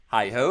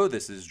Hi-ho,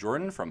 this is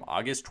Jordan from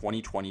August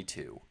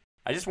 2022.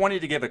 I just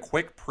wanted to give a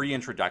quick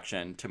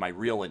pre-introduction to my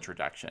real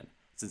introduction,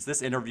 since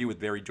this interview with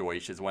Barry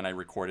Deutsch is one I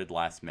recorded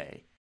last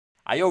May.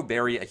 I owe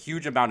Barry a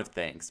huge amount of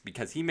thanks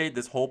because he made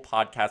this whole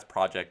podcast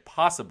project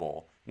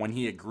possible when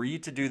he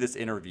agreed to do this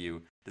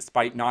interview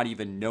despite not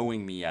even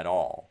knowing me at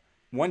all.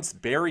 Once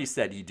Barry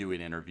said he'd do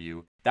an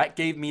interview, that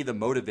gave me the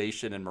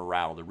motivation and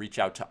morale to reach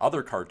out to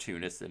other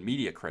cartoonists and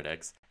media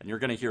critics, and you're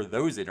going to hear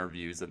those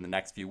interviews in the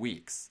next few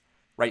weeks.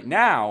 Right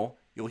now,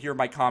 you'll hear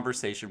my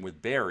conversation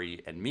with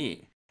Barry and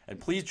me. And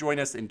please join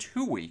us in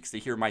 2 weeks to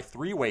hear my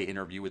three-way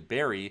interview with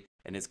Barry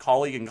and his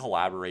colleague and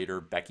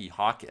collaborator, Becky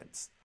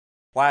Hawkins.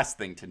 Last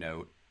thing to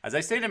note, as I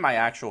stated in my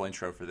actual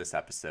intro for this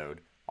episode,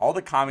 all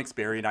the comics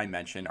Barry and I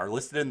mentioned are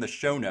listed in the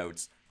show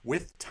notes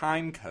with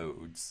time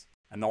codes,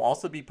 and they'll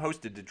also be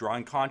posted to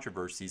Drawing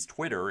Controversy's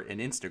Twitter and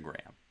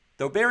Instagram.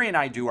 Though Barry and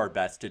I do our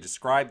best to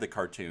describe the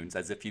cartoons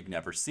as if you've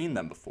never seen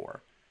them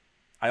before.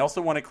 I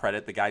also want to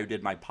credit the guy who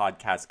did my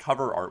podcast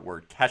cover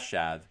artwork,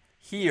 Keshav,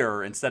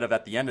 here instead of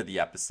at the end of the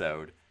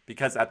episode,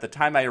 because at the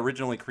time I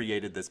originally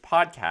created this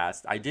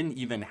podcast, I didn't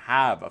even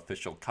have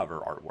official cover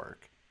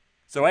artwork.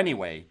 So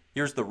anyway,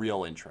 here's the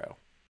real intro.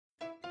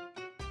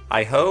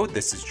 Hi-ho,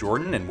 this is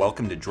Jordan, and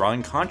welcome to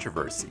Drawing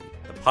Controversy,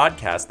 the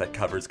podcast that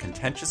covers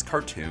contentious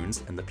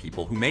cartoons and the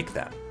people who make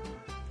them.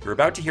 You're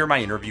about to hear my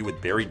interview with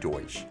Barry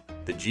Deutsch,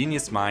 the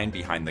genius mind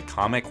behind the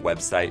comic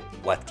website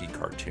LEFTY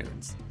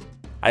cartoons.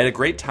 I had a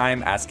great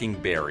time asking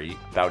Barry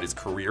about his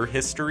career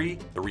history,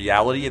 the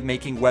reality of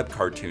making web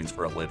cartoons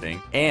for a living,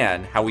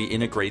 and how he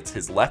integrates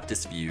his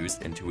leftist views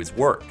into his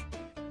work.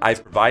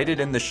 I've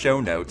provided in the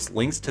show notes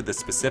links to the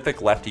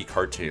specific LEFTY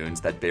cartoons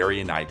that Barry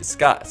and I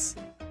discuss.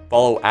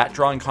 Follow at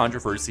Drawing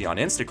Controversy on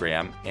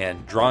Instagram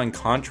and Drawing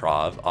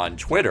Controv on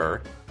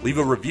Twitter. Leave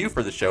a review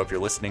for the show if you're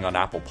listening on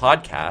Apple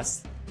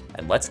Podcasts.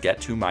 And let's get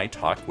to my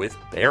talk with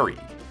Barry.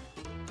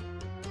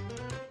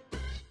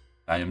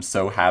 I am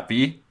so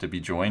happy to be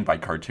joined by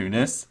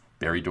cartoonist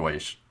Barry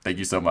Deutsch. Thank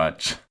you so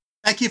much.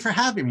 Thank you for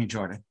having me,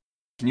 Jordan.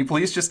 Can you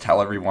please just tell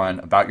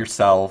everyone about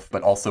yourself,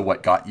 but also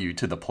what got you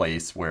to the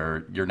place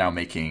where you're now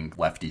making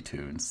LEFTY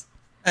tunes?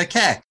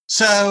 Okay,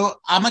 so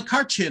I'm a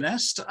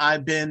cartoonist.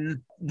 I've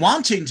been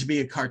wanting to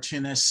be a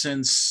cartoonist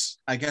since,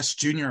 I guess,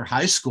 junior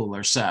high school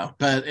or so,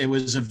 but it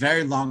was a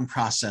very long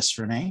process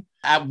for me.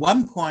 At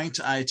one point,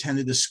 I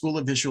attended the School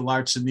of Visual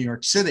Arts in New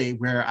York City,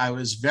 where I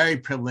was very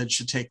privileged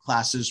to take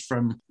classes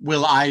from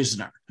Will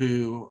Eisner,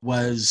 who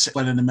was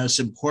one of the most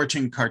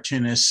important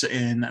cartoonists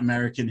in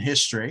American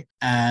history.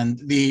 And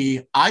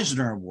the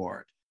Eisner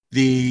Award,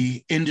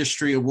 the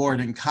industry award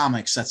in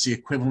comics that's the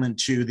equivalent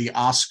to the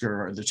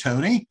Oscar or the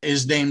Tony,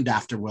 is named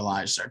after Will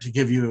Eisner, to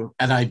give you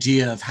an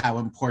idea of how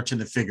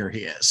important a figure he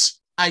is.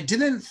 I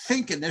didn't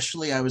think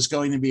initially I was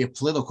going to be a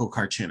political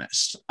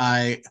cartoonist.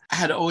 I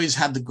had always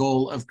had the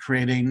goal of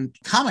creating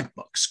comic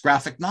books,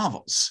 graphic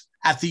novels.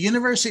 At the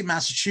University of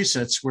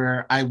Massachusetts,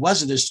 where I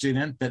wasn't a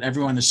student, but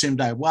everyone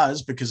assumed I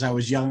was because I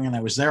was young and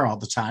I was there all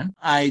the time,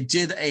 I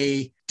did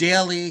a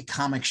daily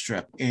comic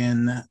strip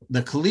in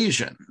the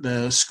Collegian,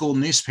 the school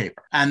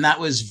newspaper. And that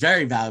was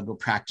very valuable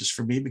practice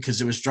for me because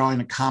it was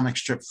drawing a comic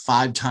strip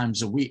 5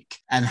 times a week.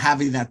 And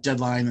having that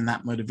deadline and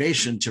that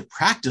motivation to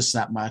practice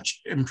that much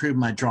improved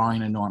my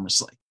drawing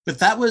enormously. But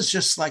that was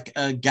just like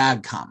a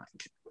gag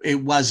comic.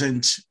 It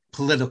wasn't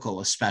political,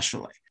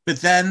 especially.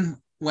 But then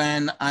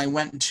when I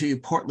went to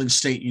Portland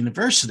State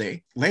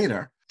University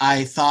later,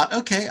 I thought,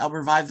 okay, I'll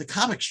revive the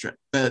comic strip.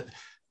 But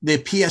the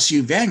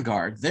PSU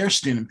Vanguard, their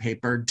student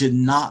paper, did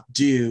not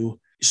do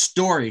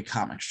story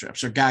comic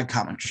strips or gag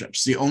comic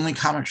strips. The only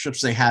comic strips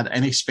they had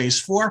any space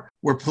for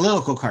were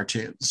political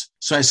cartoons.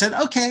 So I said,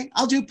 okay,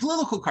 I'll do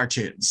political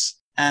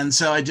cartoons. And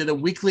so I did a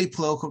weekly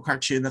political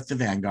cartoon at the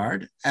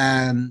Vanguard.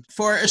 And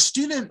for a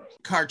student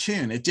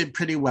cartoon, it did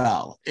pretty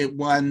well. It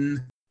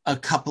won a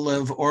couple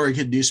of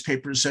Oregon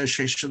Newspaper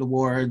Association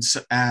awards,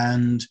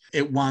 and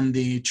it won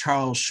the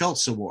Charles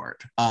Schultz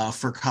Award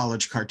for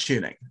college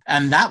cartooning.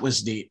 And that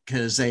was neat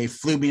because they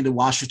flew me to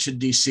Washington,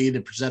 D.C.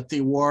 to present the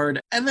award.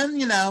 And then,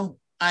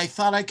 I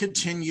thought I'd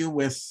continue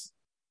with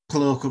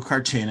political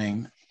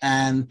cartooning.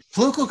 And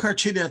political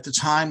cartooning at the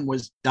time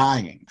was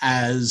dying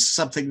as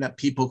something that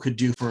people could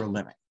do for a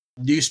living.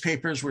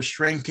 Newspapers were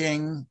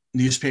shrinking,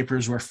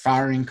 newspapers were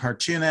firing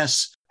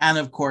cartoonists, and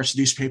of course,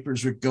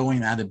 newspapers were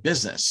going out of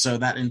business. So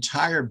that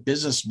entire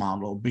business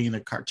model, being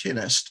a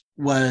cartoonist,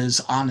 was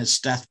on its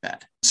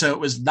deathbed. So it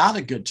was not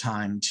a good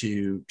time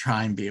to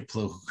try and be a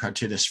political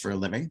cartoonist for a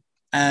living.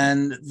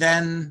 And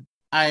then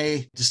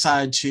I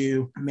decided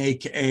to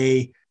make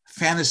a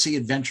fantasy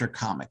adventure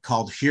comic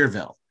called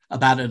Hereville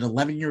about an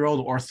 11-year-old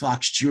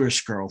Orthodox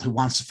Jewish girl who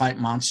wants to fight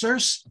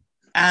monsters.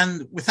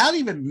 And without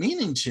even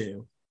meaning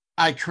to,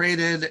 I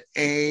created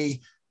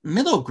a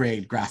middle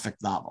grade graphic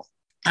novel.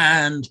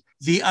 And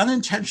the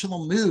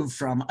unintentional move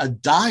from a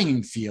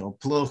dying field,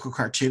 political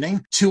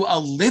cartooning, to a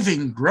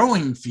living,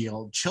 growing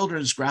field,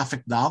 children's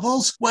graphic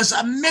novels, was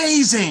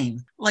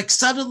amazing. Like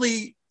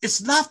suddenly,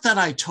 it's not that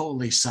I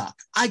totally suck.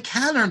 I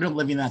can earn a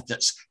living at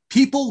this.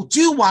 People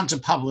do want to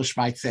publish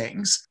my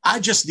things. I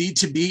just need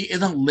to be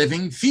in a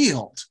living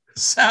field.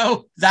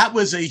 So that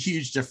was a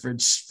huge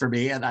difference for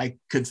me. And I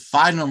could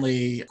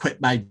finally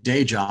quit my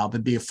day job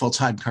and be a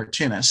full-time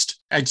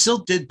cartoonist. I still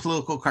did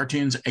political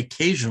cartoons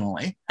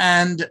occasionally.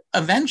 And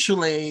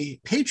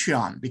eventually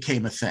Patreon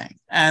became a thing.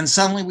 And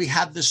suddenly we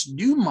had this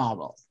new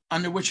model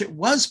under which it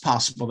was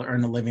possible to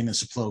earn a living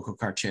as a political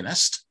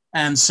cartoonist.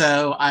 And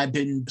so I've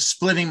been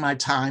splitting my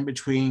time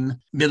between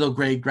middle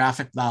grade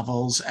graphic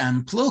novels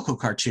and political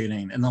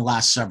cartooning in the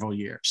last several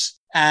years.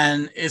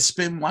 And it's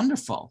been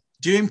wonderful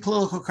doing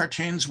political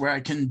cartoons where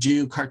I can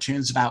do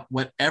cartoons about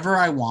whatever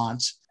I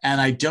want. And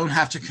I don't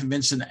have to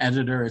convince an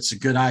editor it's a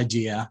good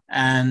idea.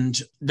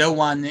 And no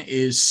one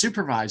is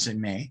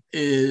supervising me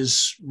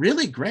is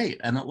really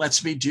great. And it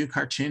lets me do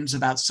cartoons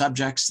about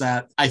subjects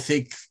that I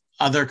think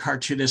other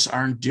cartoonists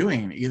aren't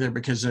doing, either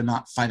because they're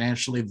not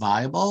financially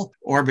viable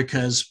or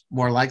because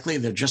more likely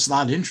they're just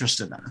not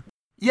interested in it.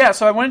 Yeah,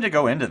 so I wanted to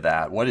go into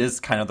that. What is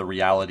kind of the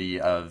reality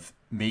of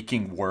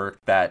making work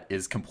that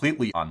is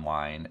completely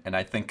online? And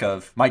I think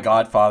of my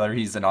godfather,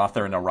 he's an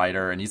author and a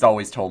writer, and he's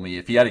always told me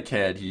if he had a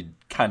kid, he'd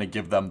kind of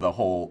give them the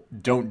whole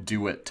don't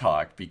do it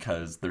talk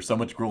because there's so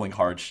much grueling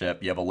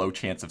hardship, you have a low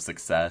chance of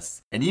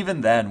success. And even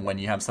then, when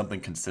you have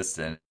something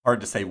consistent, hard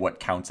to say what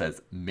counts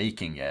as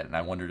making it. And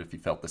I wondered if you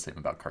felt the same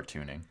about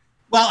cartooning.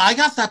 Well, I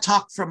got that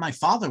talk from my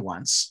father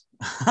once,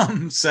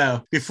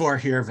 so before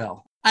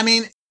Hereville. I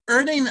mean,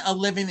 earning a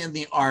living in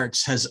the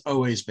arts has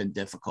always been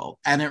difficult,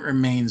 and it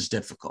remains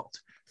difficult.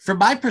 From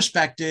my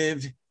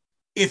perspective,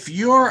 if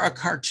you're a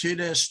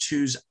cartoonist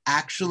who's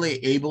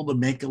actually able to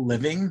make a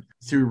living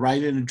through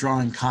writing and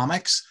drawing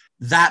comics,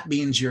 that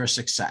means you're a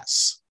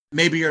success.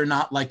 Maybe you're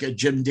not like a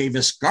Jim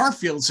Davis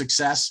Garfield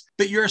success,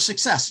 but you're a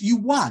success. You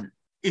won.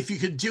 If you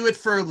could do it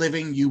for a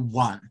living, you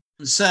won.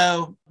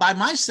 So by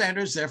my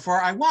standards,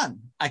 therefore, I won.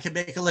 I can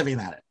make a living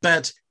at it.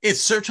 But it's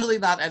certainly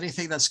not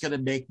anything that's going to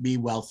make me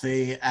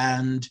wealthy.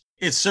 And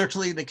it's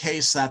certainly the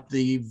case that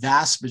the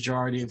vast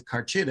majority of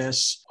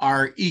cartoonists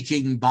are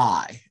eking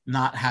by,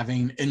 not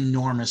having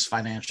enormous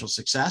financial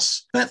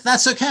success. But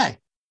that's okay.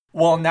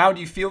 Well, now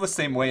do you feel the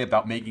same way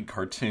about making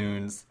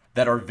cartoons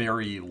that are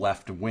very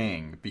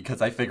left-wing?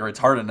 Because I figure it's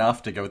hard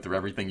enough to go through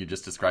everything you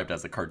just described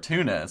as a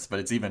cartoonist, but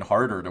it's even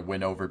harder to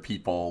win over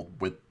people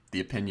with the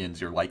opinions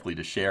you're likely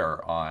to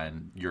share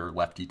on your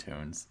lefty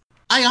tunes.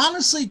 I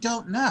honestly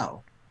don't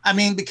know. I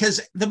mean, because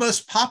the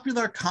most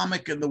popular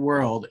comic in the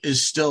world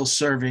is still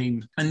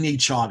serving a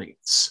niche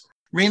audience.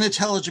 Raina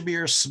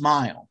Telgemier's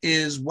Smile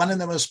is one of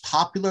the most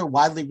popular,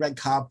 widely read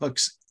comic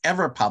books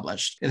ever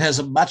published. It has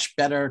a much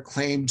better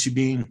claim to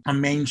being a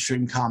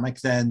mainstream comic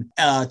than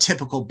a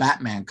typical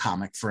Batman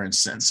comic, for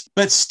instance.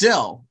 But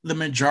still, the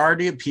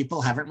majority of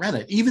people haven't read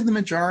it. Even the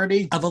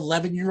majority of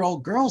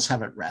 11-year-old girls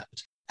haven't read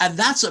it. And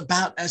that's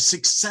about as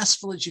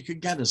successful as you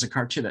could get as a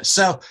cartoonist.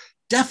 So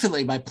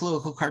definitely my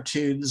political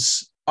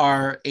cartoons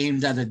are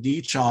aimed at a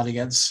niche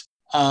audience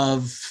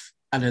of,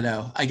 I don't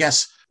know, I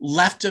guess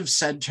left of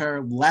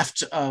center,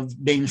 left of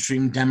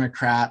mainstream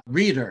Democrat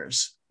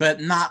readers, but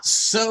not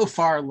so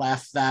far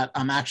left that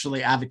I'm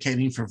actually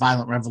advocating for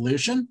violent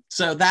revolution.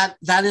 So that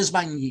is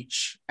my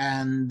niche.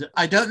 And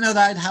I don't know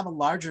that I'd have a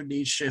larger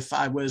niche if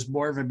I was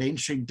more of a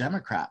mainstream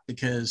Democrat,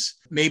 because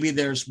maybe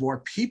there's more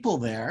people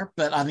there,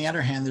 but on the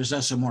other hand, there's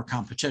also more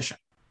competition.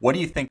 What do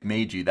you think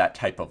made you that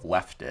type of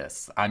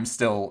leftist? I'm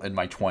still in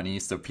my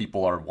 20s, so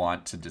people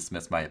want to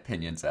dismiss my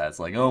opinions as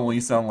like, oh, well,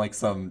 you sound like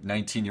some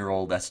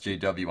 19-year-old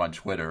SJW on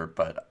Twitter,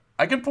 but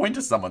I can point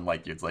to someone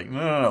like you. It's like,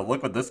 no,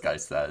 look what this guy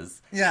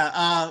says.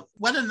 Yeah,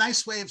 what a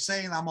nice way of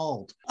saying I'm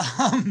old.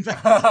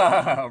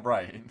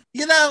 Right.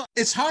 You know,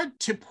 it's hard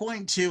to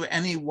point to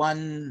any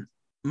one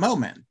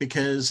moment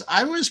because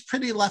I was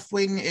pretty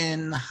left-wing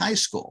in high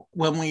school.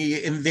 When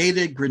we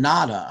invaded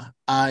Grenada,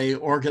 I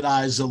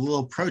organized a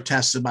little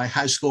protest in my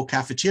high school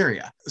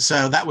cafeteria.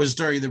 So that was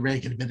during the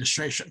Reagan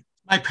administration.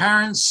 My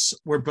parents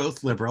were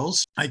both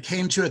liberals. I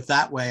came to it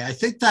that way. I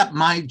think that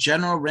my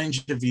general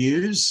range of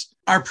views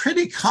are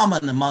pretty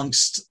common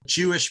amongst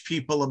Jewish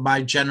people of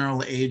my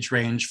general age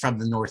range from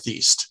the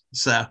Northeast.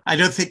 So I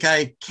don't think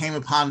I came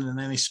upon it in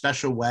any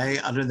special way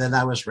other than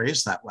I was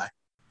raised that way.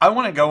 I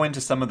want to go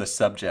into some of the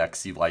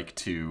subjects you like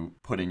to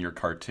put in your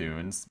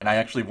cartoons. And I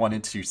actually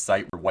wanted to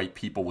cite white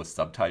people with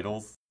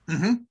subtitles.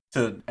 Mm-hmm.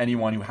 To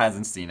anyone who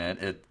hasn't seen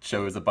it, it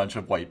shows a bunch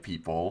of white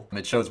people, and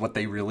it shows what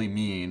they really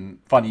mean.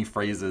 Funny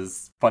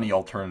phrases, funny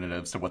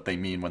alternatives to what they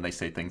mean when they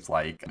say things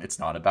like, it's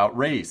not about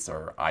race,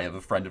 or I have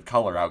a friend of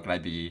color, how can I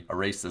be a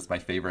racist? My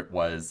favorite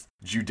was,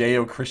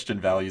 Judeo-Christian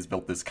values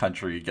built this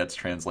country gets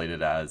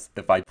translated as,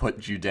 if I put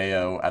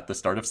Judeo at the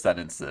start of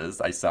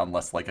sentences, I sound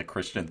less like a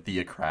Christian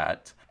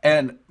theocrat.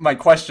 And my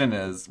question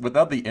is,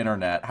 without the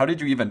internet, how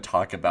did you even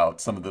talk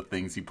about some of the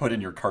things you put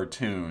in your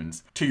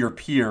cartoons to your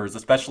peers,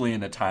 especially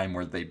in a time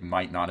where they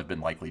might not have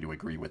been likely to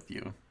agree with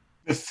you?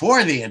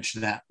 Before the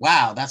internet,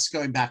 wow, that's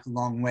going back a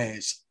long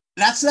ways.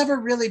 That's never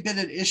really been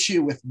an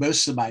issue with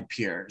most of my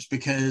peers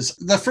because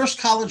the first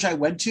college I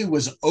went to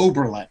was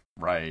Oberlin.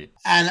 Right.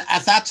 And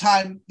at that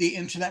time, the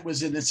internet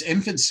was in its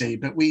infancy,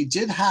 but we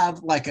did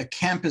have like a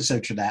campus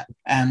internet.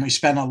 And we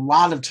spent a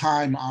lot of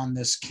time on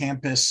this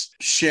campus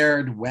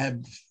shared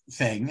web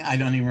thing. I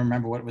don't even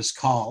remember what it was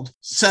called.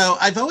 So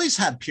I've always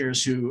had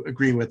peers who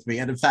agree with me,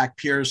 and in fact,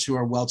 peers who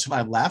are well to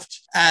my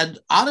left. And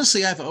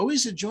honestly, I've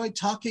always enjoyed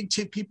talking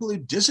to people who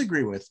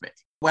disagree with me.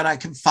 When I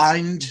can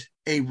find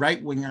a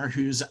right winger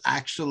who's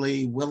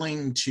actually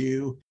willing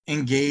to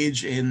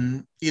engage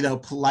in,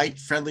 polite,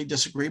 friendly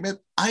disagreement,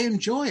 I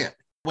enjoy it.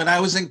 When I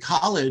was in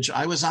college,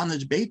 I was on the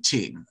debate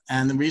team.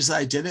 And the reason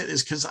I did it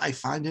is because I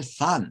find it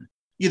fun.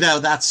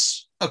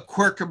 That's a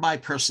quirk of my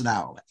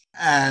personality.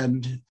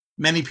 And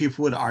many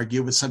people would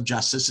argue with some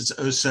justice, it's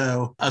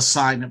also a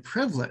sign of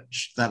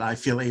privilege that I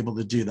feel able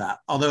to do that.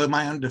 Although in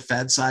my own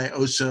defense, I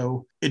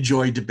also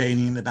enjoy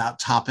debating about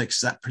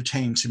topics that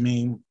pertain to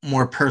me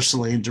more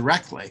personally and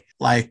directly,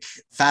 like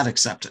fat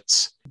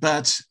acceptance.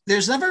 But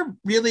there's never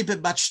really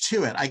been much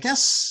to it. I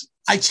guess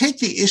I take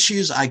the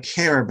issues I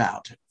care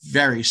about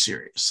very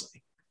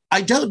seriously.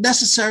 I don't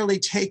necessarily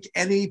take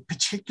any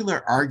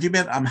particular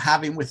argument I'm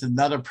having with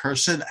another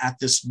person at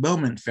this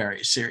moment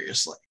very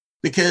seriously,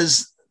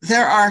 because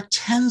there are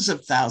tens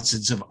of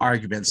thousands of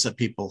arguments that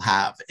people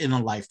have in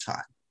a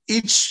lifetime.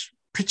 Each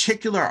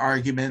particular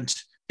argument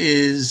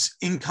is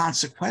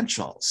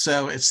inconsequential.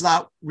 So it's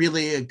not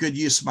really a good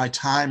use of my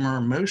time or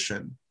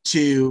emotion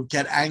to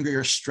get angry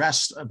or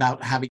stressed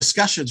about having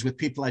discussions with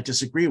people I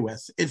disagree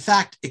with. In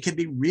fact, it can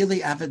be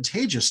really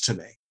advantageous to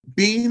me.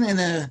 Being in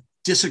a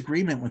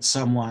disagreement with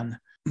someone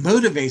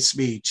motivates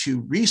me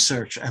to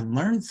research and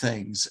learn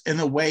things in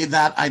a way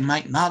that I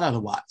might not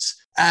otherwise.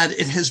 And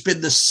it has been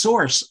the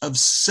source of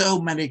so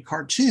many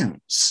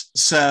cartoons.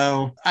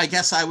 So I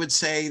guess I would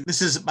say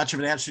this isn't much of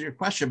an answer to your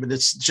question, but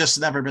it's just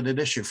never been an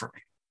issue for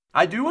me.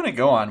 I do want to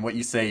go on what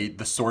you say,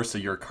 the source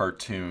of your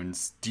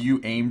cartoons. Do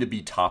you aim to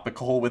be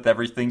topical with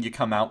everything you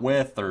come out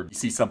with? Or you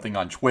see something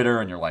on Twitter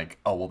and you're like,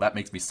 oh, well, that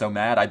makes me so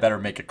mad, I better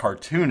make a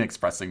cartoon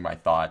expressing my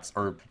thoughts?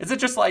 Or is it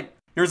just like,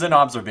 here's an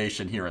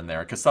observation here and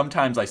there? Because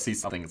sometimes I see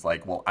something that's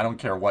like, well, I don't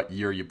care what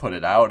year you put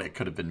it out, it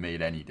could have been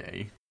made any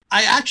day.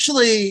 I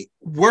actually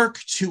work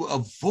to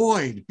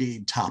avoid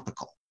being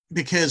topical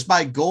because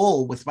my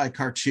goal with my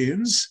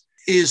cartoons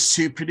is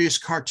to produce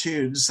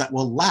cartoons that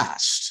will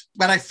last.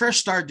 When I first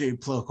started doing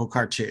political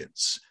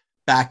cartoons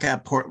back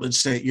at Portland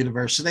State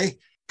University,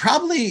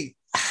 probably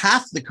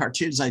half the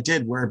cartoons I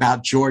did were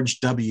about George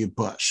W.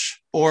 Bush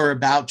or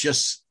about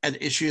just an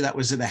issue that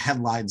was in the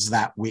headlines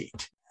that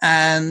week.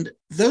 And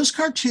those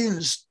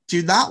cartoons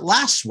do not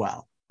last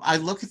well. I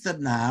look at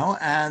them now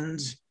and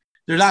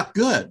they're not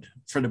good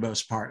for the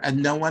most part,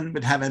 and no one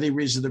would have any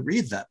reason to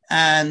read them.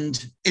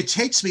 And it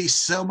takes me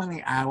so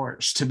many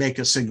hours to make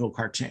a single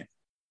cartoon.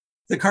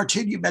 The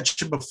cartoon you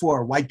mentioned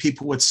before, White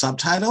People with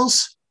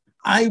Subtitles,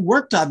 I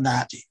worked on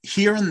that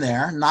here and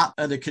there, not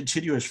in a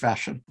continuous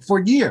fashion, for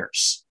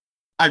years.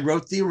 I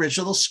wrote the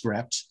original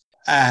script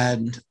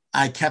and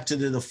I kept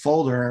it in a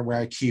folder where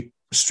I keep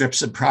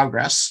strips in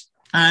progress.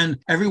 And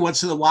every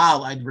once in a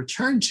while, I'd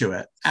return to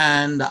it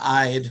and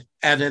I'd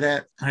edit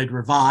it, I'd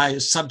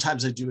revise.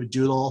 Sometimes I'd do a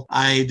doodle.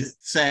 I'd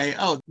say,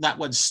 oh, that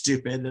one's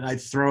stupid. And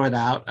I'd throw it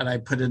out and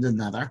I'd put in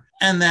another.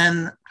 And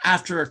then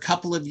after a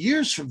couple of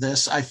years from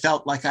this, I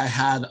felt like I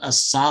had a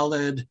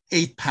solid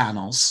 8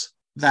 panels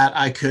that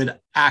I could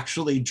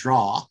actually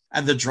draw.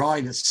 And the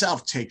drawing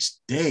itself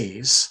takes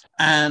days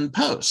and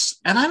post.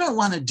 And I don't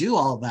want to do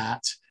all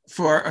that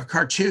for a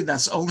cartoon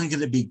that's only going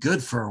to be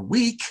good for a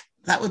week.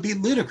 That would be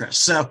ludicrous.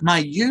 So my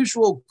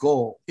usual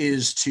goal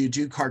is to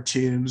do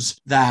cartoons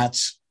that,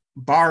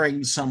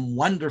 barring some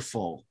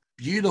wonderful,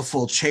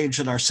 beautiful change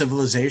in our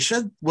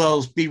civilization,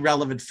 will be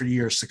relevant for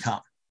years to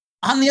come.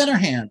 On the other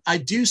hand, I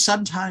do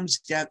sometimes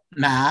get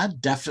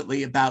mad,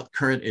 definitely about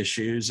current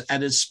issues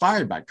and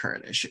inspired by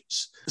current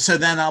issues. So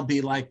then I'll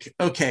be like,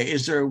 okay,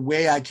 is there a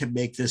way I can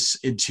make this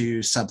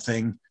into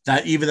something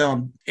that, even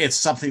though it's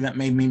something that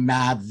made me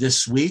mad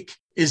this week,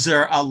 is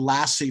there a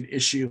lasting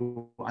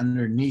issue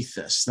underneath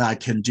this that I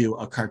can do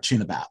a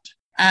cartoon about?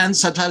 And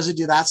sometimes I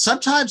do that.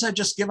 Sometimes I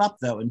just give up,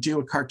 though, and do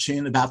a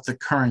cartoon about the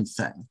current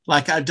thing.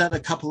 Like I've done a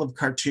couple of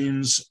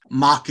cartoons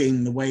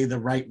mocking the way the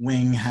right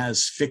wing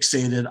has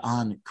fixated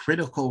on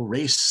critical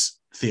race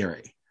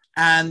theory.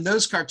 And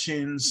those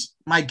cartoons,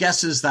 my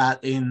guess is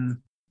that in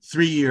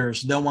 3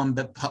 years, no one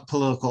but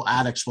political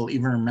addicts will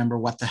even remember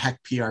what the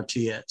heck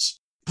PRT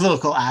is.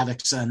 Political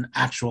addicts and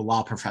actual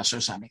law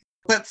professors, I mean.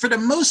 But for the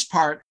most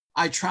part,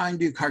 I try and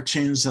do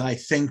cartoons that I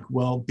think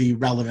will be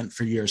relevant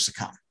for years to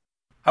come.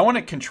 I want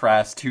to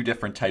contrast 2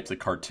 different types of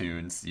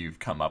cartoons you've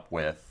come up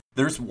with.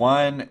 There's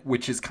one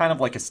which is kind of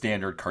like a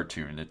standard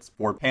cartoon. It's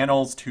 4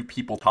 panels, 2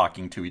 people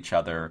talking to each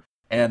other.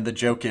 And the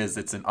joke is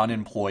it's an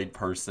unemployed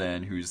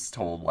person who's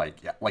told like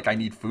I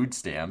need food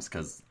stamps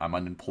because I'm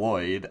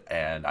unemployed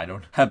and I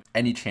don't have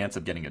any chance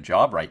of getting a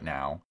job right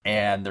now.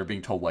 And they're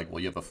being told like, well,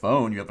 you have a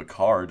phone, you have a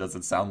car.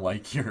 Doesn't sound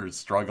like you're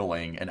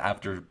struggling. And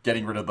after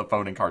getting rid of the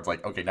phone and car, it's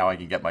like, okay, now I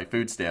can get my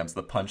food stamps.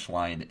 The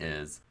punchline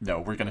is, no,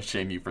 we're going to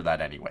shame you for that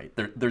anyway.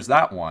 There's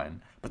that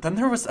one. But then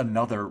there was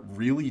another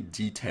really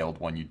detailed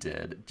one you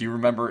did. Do you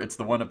remember? It's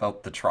the one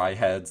about the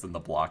tri-heads and the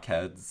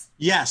blockheads.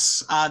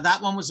 Yes,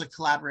 that one was a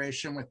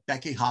collaboration with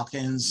Becky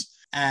Hawkins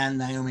and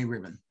Naomi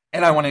Rubin.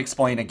 And I want to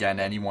explain again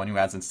to anyone who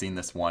hasn't seen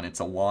this one, it's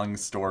a long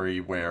story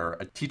where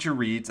a teacher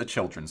reads a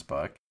children's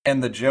book.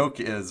 And the joke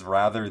is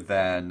rather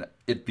than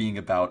it being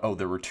about, oh,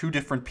 there were two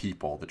different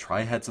people, the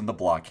tri-heads and the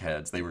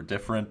blockheads. They were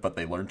different, but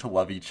they learned to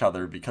love each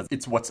other because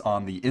it's what's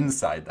on the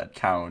inside that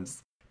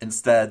counts.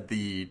 Instead,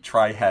 the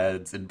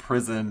tri-heads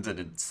imprisoned and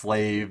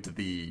enslaved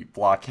the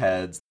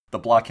blockheads. The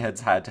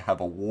blockheads had to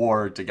have a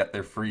war to get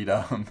their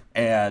freedom.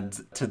 And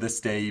to this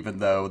day, even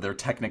though they're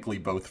technically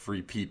both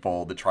free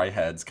people, the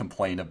tri-heads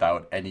complain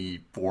about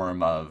any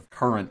form of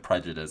current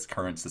prejudice,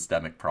 current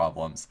systemic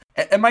problems.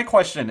 And my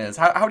question is,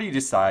 how do you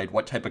decide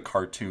what type of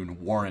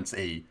cartoon warrants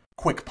a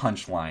quick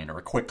punchline or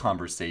a quick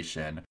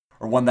conversation,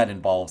 or one that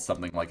involves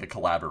something like a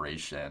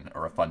collaboration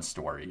or a fun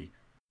story?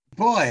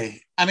 Boy,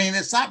 I mean,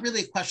 it's not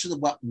really a question of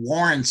what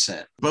warrants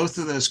it. Both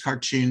of those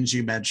cartoons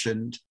you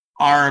mentioned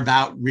are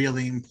about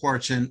really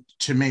important,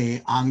 to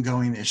me,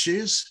 ongoing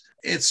issues.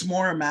 It's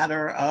more a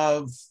matter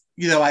of,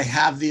 I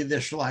have the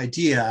initial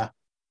idea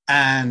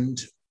and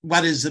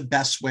what is the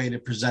best way to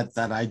present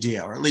that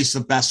idea, or at least the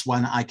best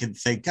one I can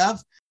think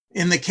of.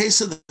 In the case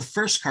of the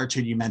first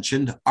cartoon you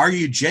mentioned, Are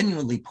You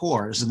Genuinely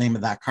Poor is the name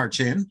of that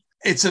cartoon.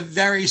 It's a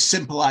very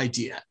simple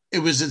idea. It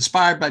was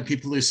inspired by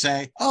people who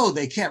say, oh,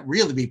 they can't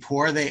really be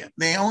poor. They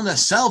own a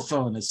cell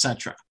phone,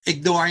 etc.,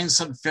 ignoring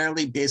some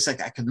fairly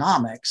basic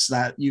economics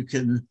that you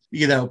can,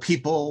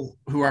 people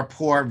who are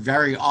poor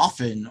very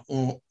often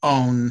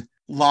own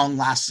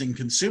long-lasting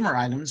consumer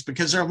items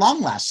because they're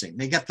long-lasting.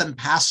 They get them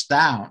passed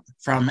down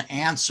from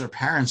aunts or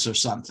parents or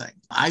something.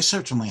 I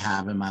certainly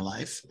have in my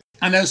life.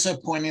 And also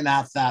pointing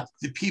out that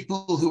the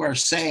people who are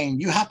saying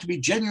you have to be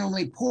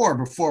genuinely poor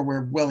before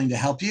we're willing to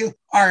help you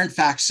are in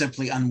fact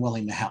simply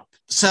unwilling to help.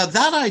 So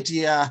that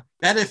idea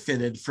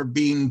benefited from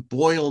being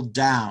boiled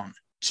down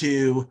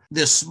to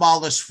the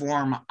smallest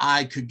form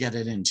I could get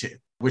it into,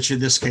 which in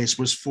this case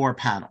was 4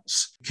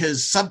 panels.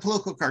 Because some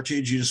political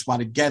cartoons, you just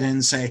want to get in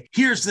and say,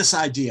 here's this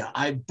idea.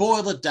 I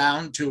boil it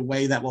down to a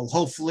way that will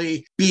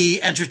hopefully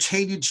be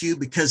entertaining to you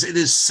because it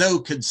is so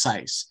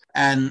concise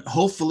and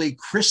hopefully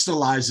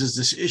crystallizes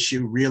this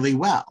issue really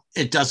well.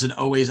 It doesn't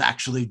always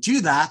actually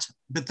do that,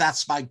 but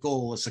that's my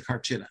goal as a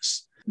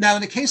cartoonist. Now,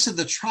 in the case of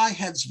the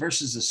tri-heads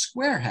versus the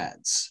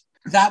squareheads,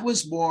 that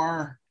was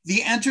more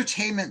the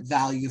entertainment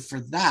value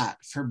for that,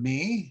 for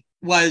me,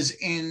 was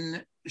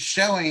in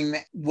showing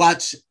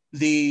what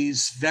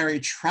these very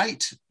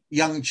trite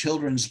young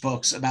children's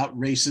books about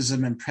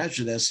racism and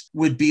prejudice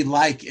would be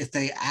like if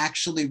they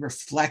actually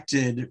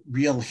reflected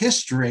real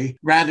history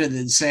rather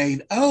than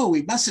saying, oh,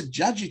 we mustn't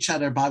judge each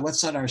other by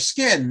what's on our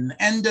skin,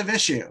 end of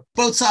issue.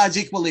 Both sides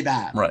equally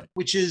bad, right?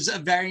 Which is a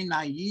very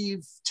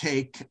naive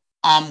take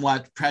on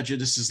what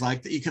prejudice is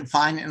like that you can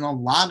find in a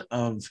lot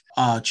of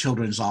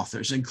children's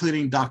authors,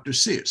 including Dr.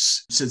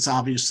 Seuss, since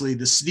obviously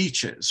the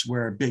Sneetches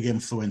were a big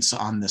influence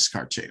on this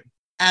cartoon.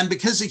 And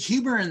because the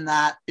humor in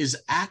that is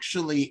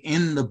actually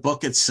in the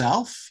book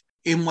itself,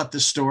 in what the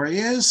story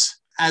is,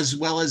 as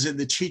well as in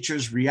the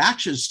teacher's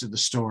reactions to the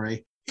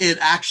story, it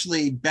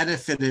actually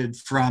benefited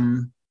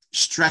from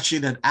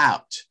stretching it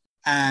out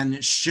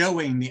and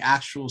showing the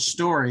actual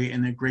story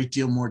in a great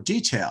deal more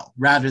detail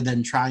rather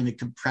than trying to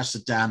compress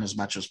it down as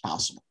much as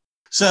possible.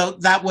 So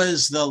that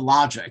was the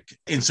logic,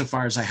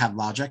 insofar as I have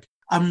logic.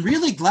 I'm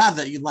really glad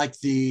that you like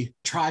the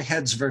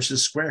tri-heads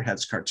versus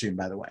squareheads cartoon,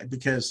 by the way,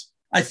 because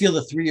I feel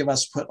the three of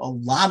us put a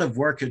lot of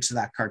work into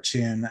that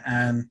cartoon,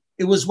 and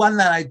it was one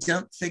that I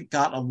don't think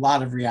got a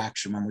lot of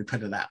reaction when we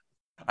put it out.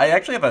 I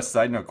actually have a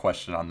side note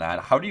question on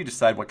that. How do you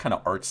decide what kind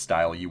of art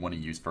style you want to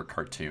use for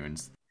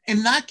cartoons?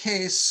 In that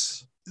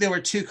case, there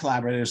were 2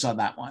 collaborators on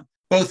that one,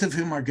 both of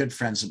whom are good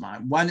friends of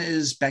mine. One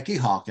is Becky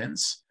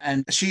Hawkins,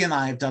 and she and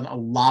I have done a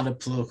lot of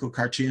political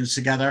cartoons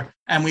together.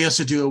 And we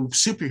also do a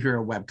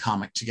superhero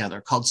webcomic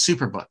together called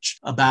Super Butch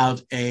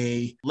about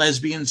a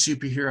lesbian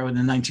superhero in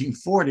the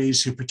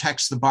 1940s who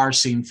protects the bar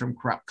scene from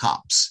corrupt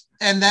cops.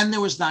 And then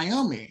there was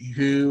Naomi,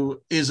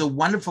 who is a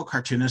wonderful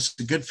cartoonist,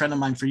 a good friend of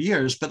mine for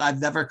years, but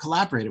I've never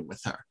collaborated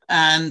with her.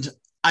 And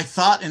I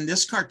thought in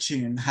this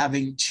cartoon,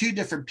 having 2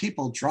 different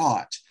people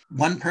draw it,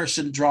 one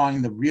person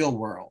drawing the real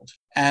world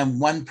and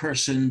one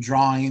person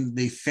drawing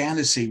the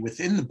fantasy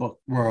within the book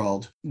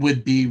world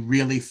would be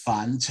really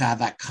fun to have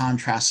that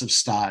contrast of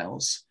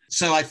styles.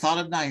 So I thought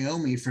of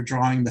Naomi for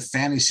drawing the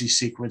fantasy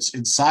sequence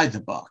inside the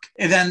book.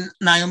 And then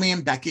Naomi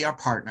and Becky are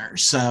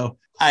partners. So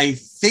I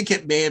think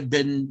it may have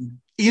been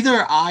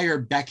either I or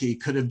Becky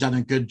could have done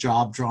a good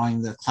job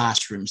drawing the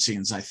classroom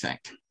scenes, I think.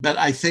 But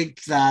I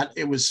think that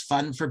it was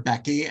fun for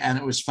Becky, and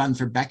it was fun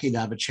for Becky to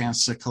have a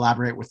chance to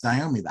collaborate with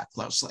Naomi that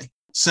closely.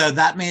 So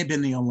that may have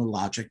been the only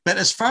logic. But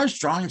as far as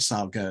drawing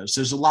style goes,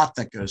 there's a lot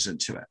that goes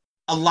into it.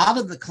 A lot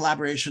of the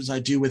collaborations I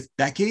do with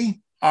Becky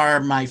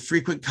are my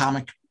frequent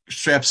comic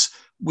strips,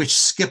 which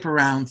skip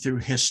around through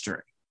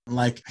history.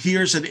 Like,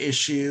 here's an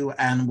issue,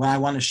 and what I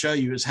want to show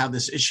you is how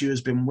this issue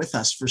has been with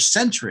us for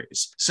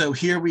centuries. So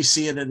here we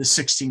see it in the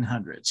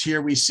 1600s,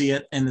 here we see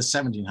it in the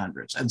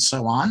 1700s, and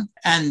so on.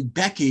 And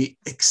Becky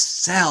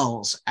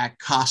excels at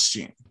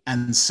costume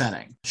and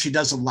setting. She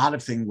does a lot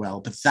of things well,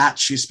 but that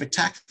she's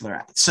spectacular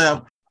at.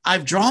 So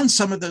I've drawn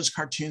some of those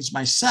cartoons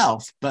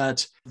myself,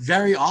 but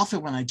very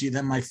often when I do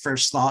them, my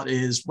first thought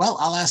is, well,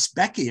 I'll ask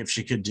Becky if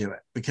she could do it,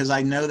 because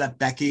I know that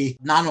Becky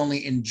not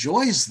only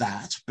enjoys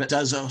that, but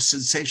does a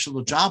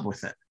sensational job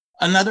with it.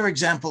 Another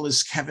example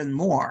is Kevin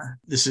Moore.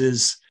 This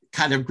is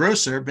kind of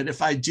grosser, but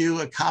if I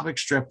do a comic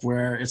strip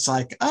where it's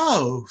like,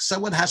 oh,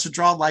 someone has to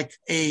draw like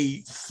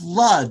a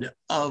flood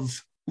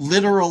of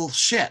literal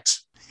shit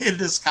in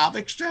this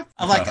comic strip,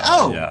 I'm like,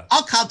 oh, yeah.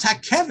 I'll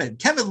contact Kevin.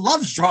 Kevin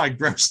loves drawing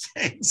gross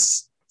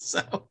things.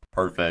 So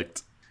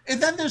perfect.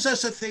 And then there's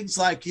also things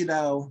like,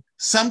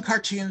 some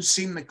cartoons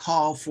seem to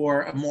call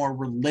for a more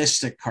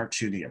realistic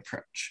cartoony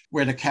approach,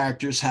 where the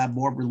characters have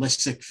more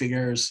realistic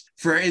figures.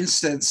 For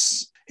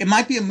instance, it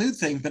might be a mood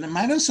thing, but it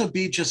might also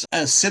be just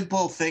a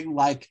simple thing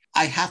like,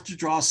 I have to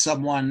draw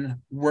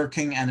someone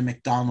working at a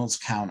McDonald's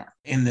counter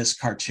in this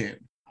cartoon.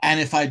 And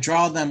if I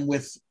draw them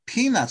with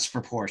Peanuts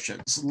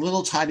proportions,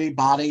 little tiny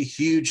body,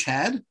 huge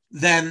head,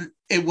 then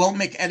it won't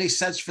make any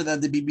sense for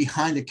them to be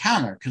behind a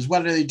counter, because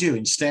what are they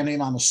doing?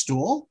 Standing on a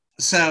stool?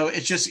 So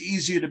it's just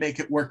easier to make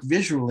it work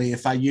visually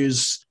if I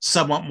use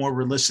somewhat more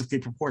realistically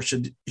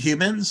proportioned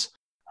humans.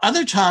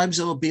 Other times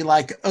it'll be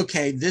like,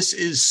 okay, this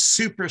is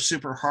super,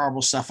 super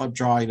horrible stuff I'm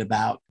drawing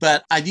about,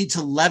 but I need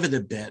to leaven a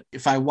bit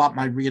if I want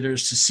my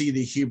readers to see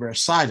the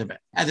humorous side of it.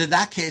 And in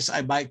that case,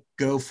 I might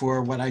go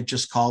for what I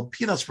just called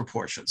Peanuts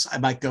proportions. I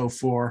might go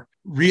for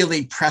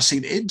really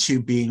pressing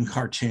into being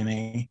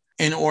cartoony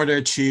in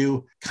order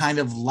to kind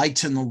of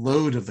lighten the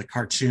load of the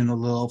cartoon a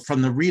little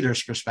from the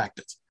reader's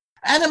perspective.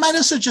 And it might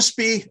also just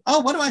be,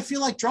 oh, what do I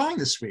feel like drawing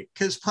this week?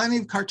 Because plenty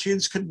of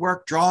cartoons could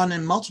work drawn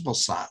in multiple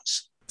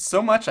styles.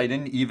 So much I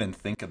didn't even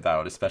think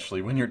about,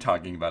 especially when you're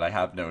talking about, I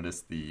have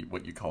noticed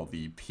what you call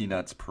the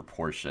Peanuts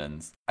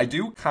proportions. I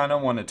do kind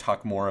of want to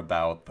talk more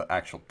about the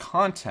actual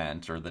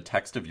content or the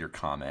text of your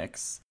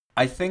comics.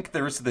 I think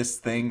there's this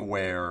thing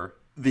where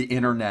the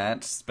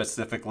internet,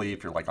 specifically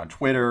if you're like on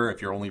Twitter,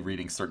 if you're only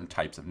reading certain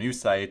types of news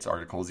sites,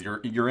 articles,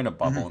 you're in a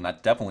bubble, and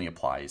that definitely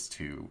applies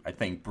to, I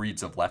think,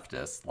 breeds of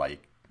leftists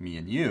like me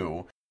and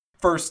you.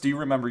 First, do you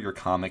remember your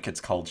comic?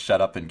 It's called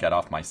Shut Up and Get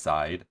Off My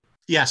Side.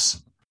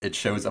 Yes. It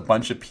shows a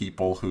bunch of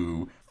people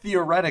who,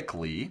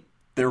 theoretically,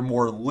 they're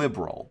more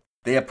liberal.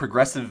 They have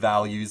progressive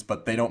values,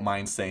 but they don't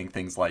mind saying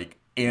things like,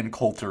 Ann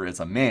Coulter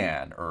is a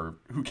man, or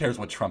who cares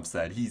what Trump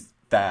said, he's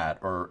fat,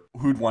 or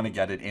who'd want to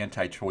get an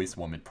anti-choice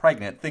woman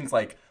pregnant. Things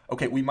like,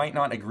 okay, we might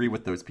not agree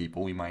with those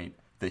people, we might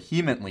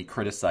vehemently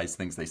criticize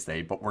things they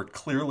say, but we're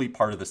clearly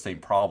part of the same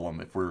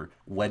problem if we're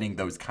letting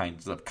those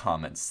kinds of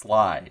comments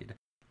slide.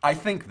 I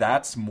think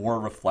that's more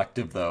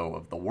reflective, though,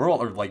 of the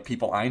world, or like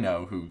people I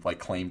know who like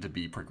claim to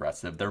be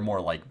progressive. They're more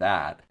like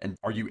that. And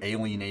are you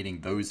alienating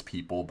those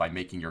people by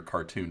making your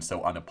cartoon so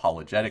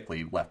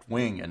unapologetically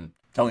left-wing and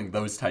telling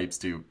those types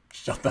to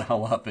shut the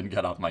hell up and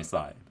get off my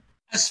side?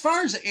 As far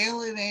as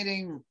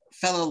alienating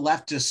fellow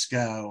leftists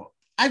go,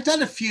 I've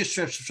done a few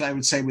strips which I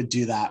would say would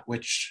do that,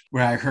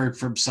 where I heard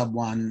from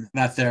someone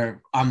that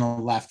they're on the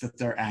left, that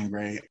they're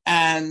angry.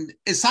 And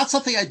it's not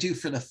something I do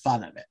for the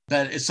fun of it,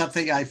 but it's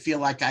something I feel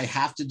like I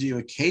have to do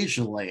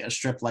occasionally, a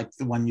strip like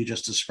the one you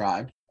just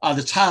described.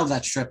 The title of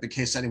that strip, in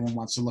case anyone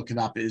wants to look it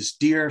up, is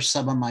Dear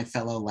Some of My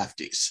Fellow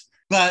Lefties.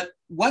 But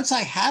once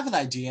I have an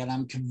idea and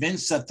I'm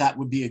convinced that that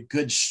would be a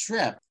good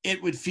strip,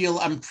 it would feel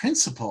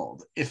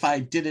unprincipled if I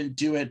didn't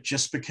do it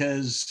just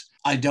because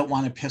I don't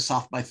want to piss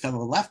off my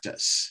fellow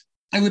leftists.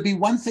 It would be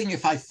one thing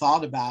if I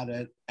thought about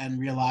it and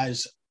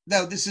realized,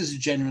 no, this is a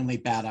genuinely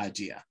bad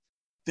idea.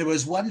 There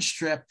was one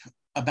strip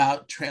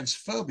about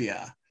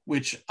transphobia,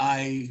 which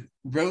I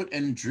wrote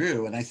and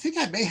drew, and I think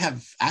I may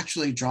have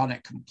actually drawn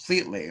it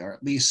completely, or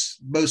at least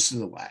most of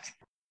the way.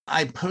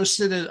 I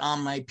posted it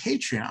on my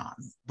Patreon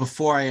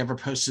before I ever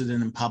posted it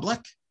in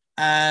public.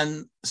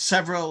 And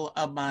several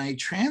of my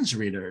trans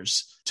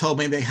readers told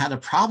me they had a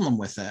problem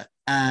with it.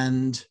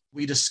 And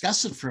we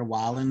discussed it for a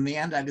while. And in the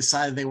end, I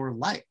decided they were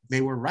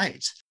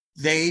right.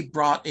 They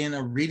brought in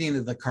a reading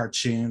of the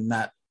cartoon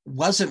that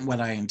wasn't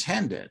what I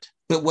intended,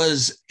 but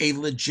was a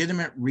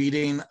legitimate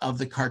reading of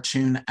the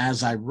cartoon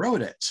as I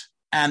wrote it.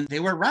 And they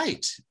were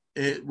right.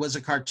 It was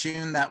a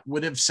cartoon that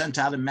would have sent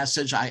out a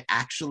message I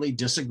actually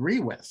disagree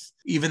with,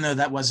 even though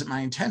that wasn't my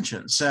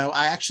intention. So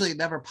I actually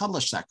never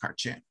published that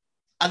cartoon.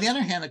 On the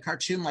other hand, a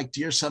cartoon like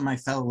Dear Some of My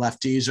Fellow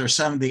Lefties, or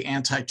some of the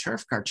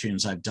anti-TERF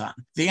cartoons I've done.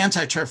 The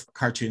anti-TERF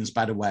cartoons,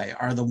 by the way,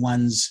 are the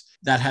ones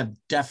that have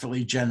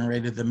definitely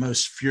generated the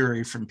most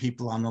fury from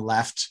people on the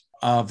left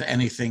of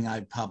anything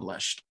I've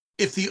published.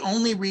 If the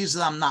only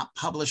reason I'm not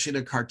publishing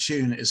a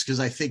cartoon is because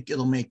I think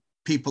it'll make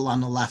people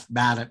on the left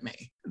mad at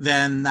me,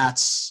 then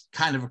that's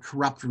kind of a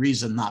corrupt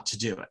reason not to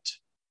do it.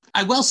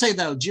 I will say,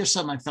 though, Dear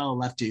Some of My Fellow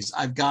Lefties,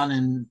 I've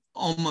gotten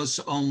almost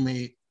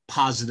only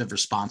positive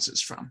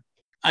responses from.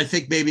 I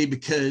think maybe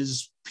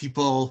because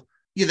people,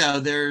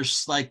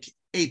 there's like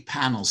 8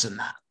 panels in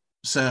that.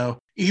 So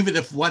even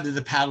if one of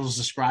the panels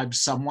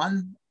describes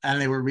someone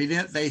and they were reading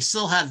it, they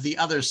still have the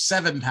other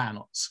 7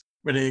 panels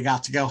where they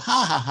got to go,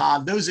 ha, ha,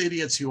 ha, those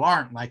idiots who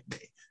aren't like me.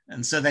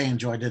 And so they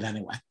enjoyed it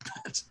anyway.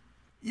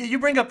 Yeah, you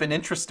bring up an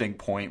interesting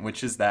point,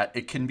 which is that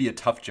it can be a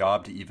tough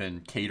job to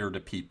even cater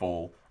to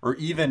people or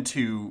even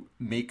to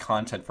make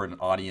content for an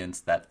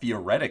audience that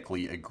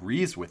theoretically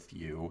agrees with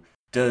you.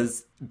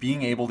 Does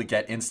being able to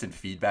get instant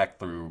feedback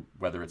through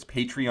whether it's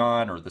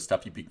Patreon or the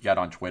stuff you get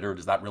on Twitter,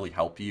 does that really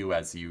help you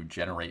as you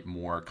generate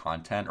more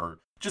content? Or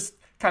just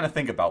kind of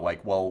think about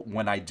like, well,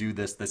 when I do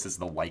this, this is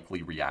the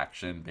likely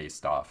reaction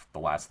based off the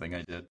last thing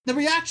I did? The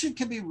reaction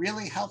can be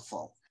really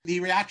helpful. The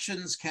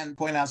reactions can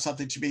point out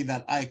something to me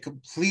that I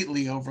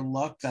completely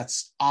overlooked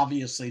that's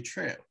obviously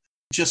true.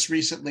 Just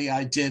recently,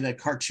 I did a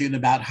cartoon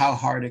about how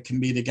hard it can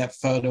be to get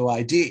photo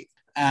ID.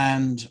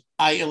 And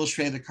I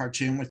illustrated the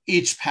cartoon with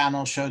each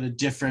panel showed a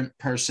different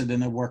person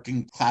in a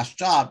working class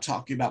job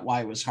talking about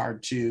why it was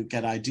hard to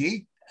get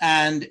ID.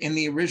 And in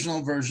the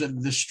original version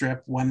of the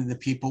strip, one of the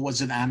people was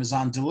an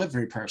Amazon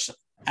delivery person.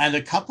 And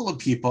a couple of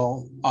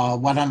people,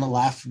 one on the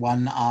left,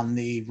 one on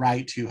the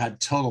right, who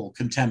had total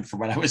contempt for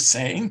what I was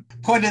saying,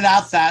 pointed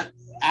out that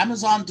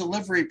Amazon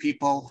delivery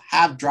people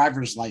have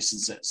driver's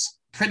licenses,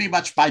 pretty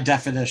much by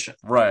definition.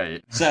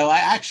 Right. So I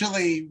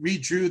actually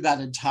redrew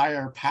that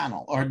entire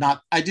panel, or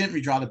not, I didn't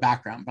redraw the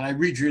background, but I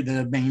redrew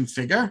the main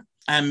figure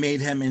and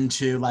made him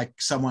into like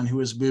someone who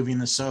was moving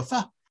the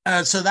sofa.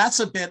 So that's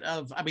a bit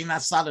of, I mean,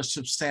 that's not a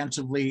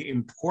substantively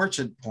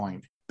important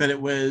point, but it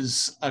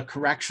was a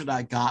correction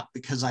I got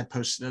because I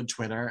posted on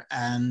Twitter.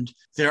 And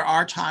there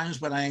are times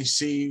when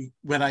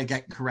I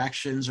get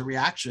corrections or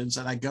reactions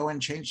and I go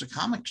and change the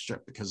comic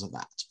strip because of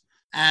that.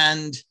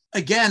 And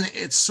again,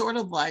 it's sort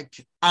of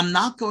like, I'm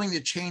not going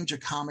to change a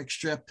comic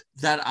strip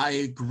that I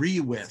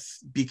agree with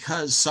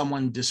because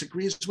someone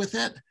disagrees with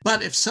it.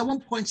 But if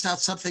someone points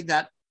out something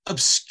that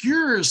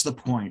obscures the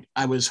point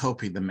I was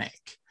hoping to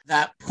make,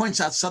 that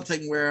points out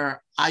something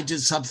where I did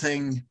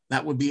something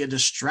that would be a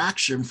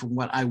distraction from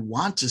what I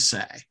want to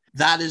say,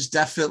 that is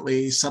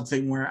definitely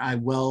something where I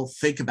will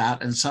think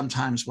about and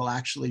sometimes will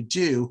actually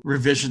do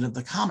revision of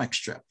the comic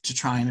strip to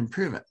try and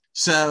improve it.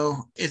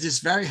 So it is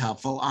very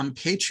helpful. On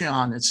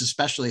Patreon, it's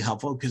especially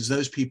helpful because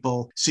those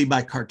people see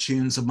my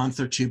cartoons a month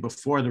or two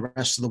before the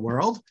rest of the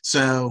world.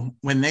 So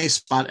when they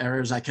spot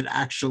errors, I can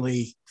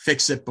actually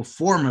fix it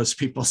before most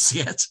people see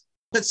it.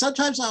 But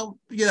sometimes I'll,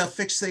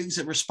 fix things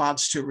in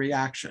response to a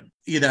reaction.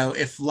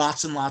 If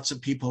lots and lots of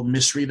people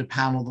misread a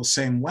panel the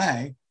same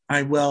way,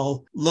 I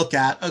will look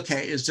at,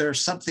 okay, is there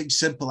something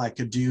simple I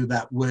could do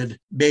that would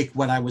make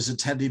what I was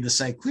intending to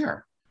say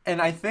clearer?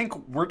 And I think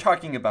we're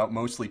talking about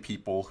mostly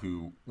people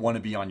who want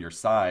to be on your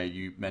side.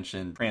 You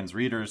mentioned trans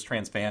readers,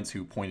 trans fans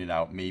who pointed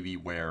out maybe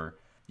where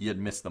you had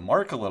missed the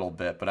mark a little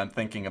bit, but I'm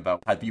thinking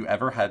about, have you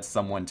ever had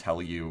someone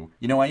tell you,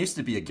 I used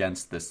to be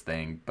against this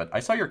thing, but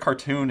I saw your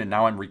cartoon and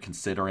now I'm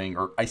reconsidering,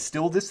 or I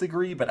still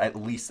disagree, but at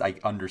least I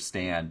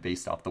understand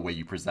based off the way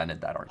you presented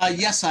that argument?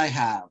 Yes, I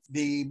have.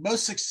 The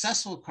most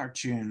successful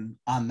cartoon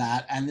on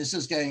that, and this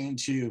is getting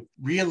into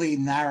really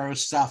narrow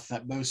stuff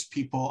that most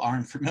people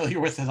aren't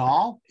familiar with at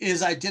all,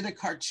 is I did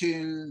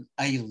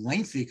a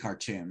lengthy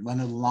cartoon,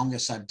 one of the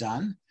longest I've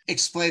done,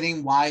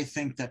 explaining why I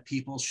think that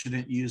people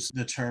shouldn't use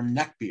the term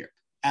neckbeard.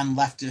 And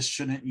leftists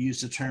shouldn't use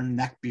the term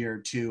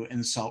neckbeard to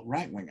insult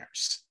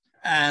right-wingers.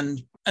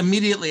 And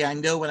immediately I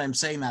know when I'm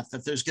saying that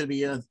there's going to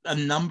be a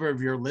number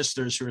of your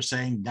listeners who are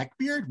saying,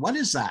 neckbeard? What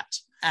is that?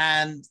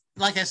 And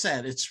like I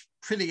said, it's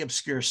pretty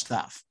obscure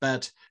stuff.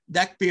 But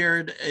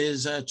neckbeard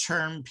is a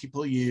term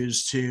people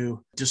use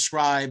to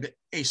describe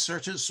a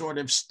certain sort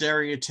of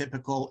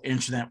stereotypical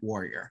internet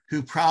warrior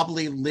who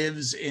probably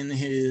lives in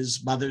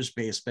his mother's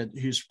basement,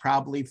 who's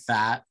probably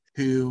fat,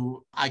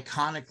 who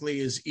iconically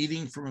is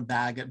eating from a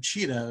bag of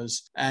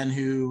Cheetos and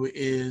who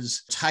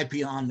is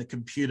typing on the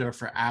computer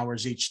for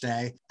hours each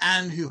day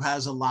and who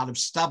has a lot of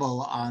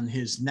stubble on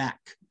his neck,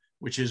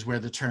 which is where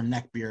the term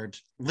neckbeard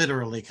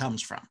literally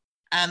comes from.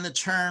 And the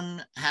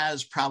term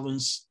has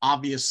problems,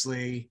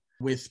 obviously,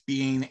 with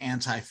being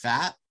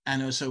anti-fat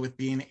and also with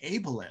being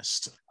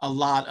ableist. A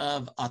lot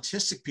of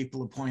autistic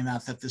people have pointed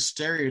out that the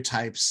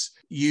stereotypes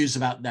used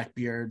about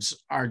neckbeards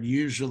are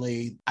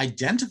usually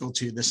identical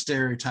to the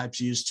stereotypes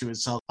used to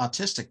insult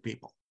autistic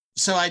people.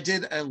 So I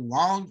did a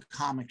long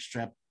comic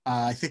strip.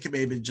 I think it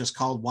may have been just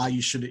called Why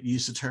You Shouldn't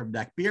Use the Term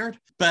Neckbeard.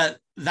 But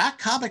that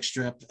comic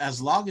strip,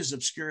 as long as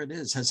obscure it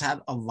is, has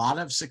had a lot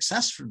of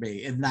success for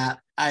me in that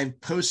I've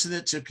posted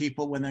it to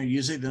people when they're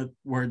using the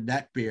word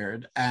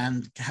neckbeard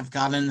and have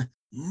gotten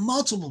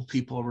multiple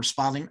people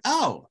responding,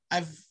 oh,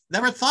 I've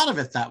never thought of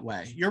it that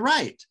way. You're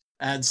right.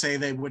 And say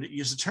they wouldn't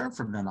use the term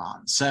from then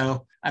on.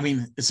 So, I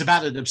mean, it's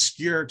about an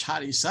obscure,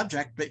 tiny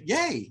subject, but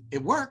yay,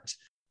 it worked.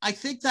 I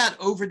think that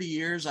over the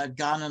years, I've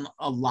gotten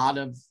a lot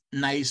of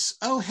nice,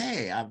 oh,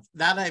 hey, now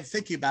that I'm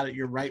thinking about it,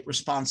 your right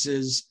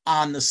responses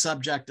on the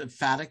subject of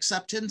fat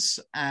acceptance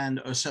and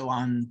also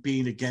on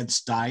being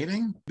against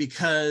dieting,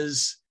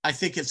 because I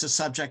think it's a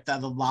subject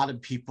that a lot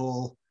of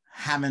people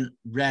haven't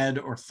read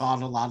or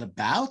thought a lot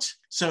about.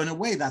 So in a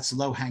way, that's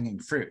low-hanging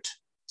fruit.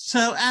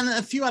 So, and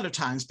a few other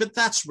times, but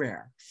that's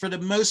rare. For the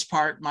most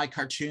part, my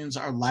cartoons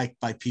are liked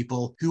by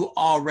people who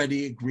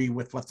already agree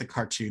with what the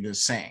cartoon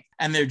is saying.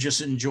 And they're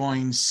just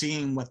enjoying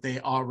seeing what they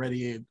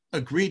already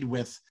agreed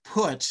with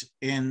put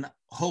in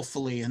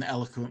hopefully an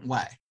eloquent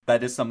way.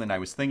 That is something I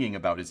was thinking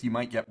about, is you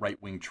might get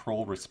right-wing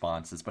troll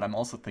responses, but I'm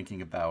also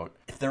thinking about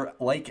if they're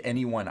like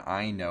anyone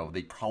I know,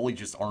 they probably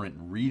just aren't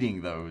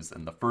reading those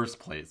in the first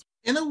place.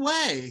 In a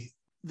way,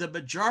 the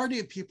majority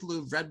of people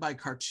who've read my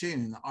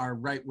cartoon are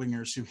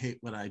right-wingers who hate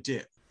what I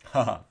do.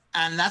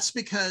 And that's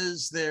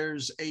because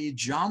there's a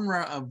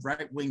genre of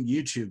right-wing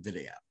YouTube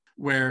video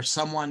where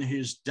someone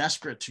who's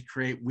desperate to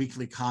create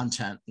weekly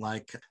content,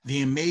 like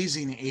The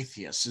Amazing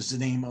Atheist is the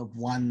name of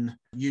one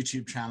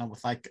YouTube channel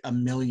with like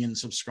 1 million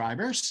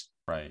subscribers.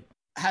 Right.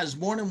 Has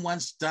more than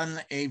once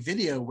done a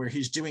video where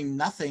he's doing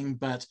nothing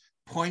but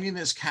pointing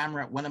his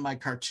camera at one of my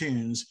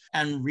cartoons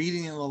and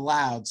reading it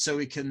aloud so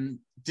he can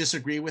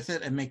disagree with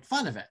it and make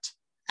fun of it.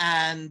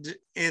 And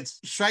it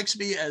strikes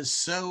me as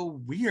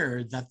so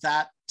weird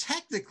that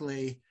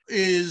technically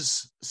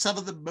is some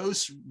of the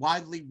most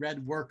widely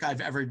read work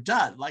I've ever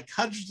done. Like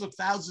hundreds of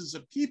thousands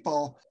of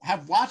people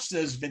have watched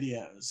those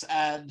videos.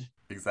 And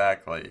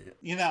exactly.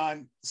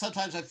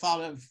 Sometimes I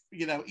thought of,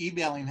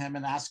 emailing him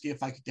and asking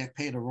if I could get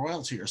paid a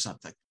royalty or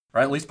something. Or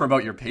at least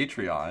promote your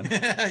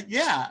Patreon.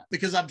 Yeah,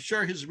 because I'm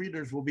sure his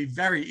readers will be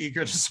very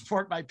eager to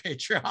support my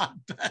Patreon.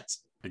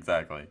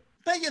 Exactly.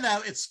 But,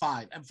 it's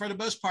fine. And for the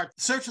most part,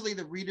 certainly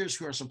the readers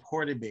who are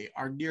supporting me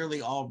are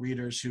nearly all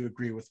readers who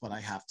agree with what I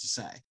have to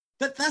say.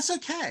 But that's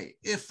okay.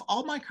 If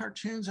all my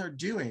cartoons are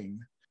doing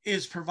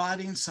is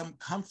providing some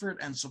comfort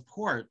and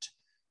support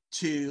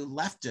to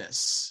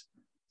leftists,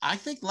 I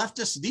think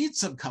leftists need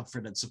some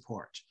comfort and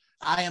support.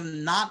 I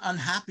am not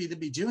unhappy to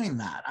be doing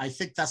that. I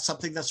think that's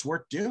something that's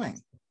worth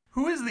doing.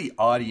 Who is the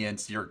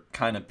audience you're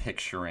kind of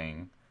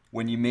picturing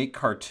when you make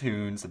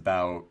cartoons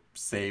about,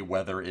 say,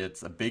 whether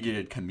it's a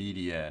bigoted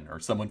comedian or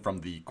someone from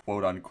the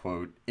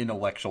quote-unquote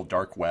intellectual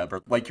dark web,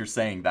 or like you're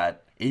saying,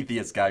 that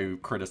atheist guy who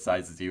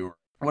criticizes you?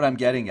 What I'm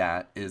getting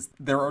at is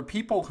there are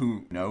people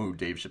who know who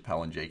Dave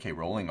Chappelle and J.K.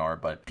 Rowling are,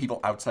 but people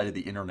outside of the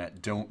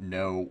internet don't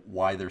know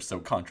why they're so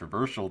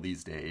controversial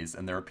these days.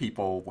 And there are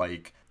people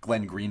like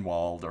Glenn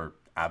Greenwald or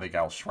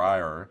Abigail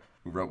Shrier,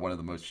 who wrote one of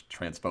the most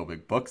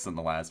transphobic books in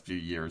the last few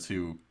years,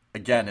 who,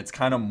 again, it's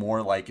kind of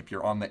more like if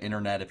you're on the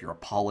internet, if you're a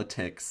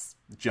politics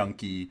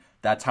junkie,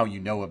 that's how you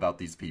know about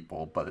these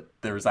people. But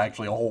there's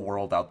actually a whole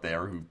world out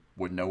there who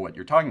would know what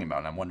you're talking about.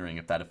 And I'm wondering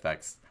if that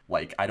affects,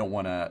 like, I don't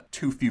want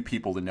too few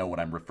people to know what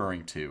I'm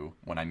referring to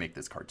when I make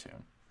this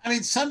cartoon. I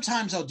mean,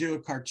 sometimes I'll do a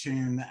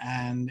cartoon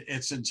and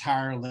it's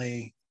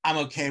entirely, I'm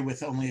okay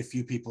with only a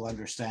few people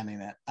understanding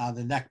it.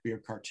 The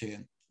Neckbeard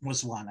cartoon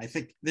was one. I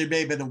think there may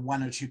have been a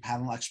 1 or 2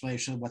 panel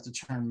explanation of what the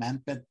term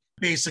meant, but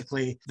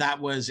basically that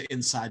was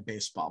inside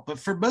baseball. But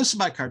for most of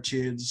my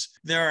cartoons,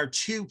 there are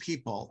 2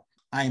 people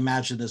I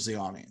imagine as the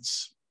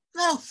audience.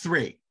 No,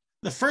 3.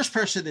 The first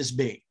person is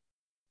me.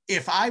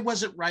 If I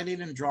wasn't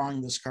writing and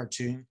drawing this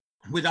cartoon,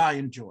 would I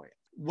enjoy it?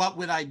 What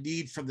would I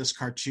need from this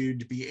cartoon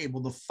to be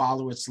able to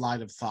follow its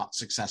line of thought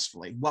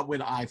successfully? What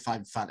would I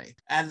find funny?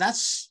 And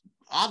that's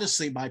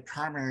honestly my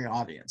primary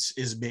audience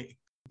is me.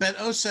 But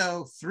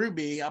also through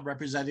me, I'm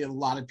representing a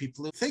lot of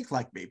people who think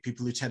like me,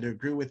 people who tend to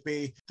agree with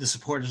me, the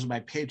supporters of my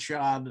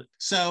Patreon.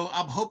 So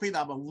I'm hoping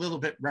I'm a little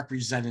bit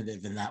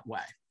representative in that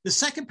way. The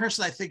second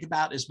person I think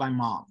about is my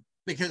mom.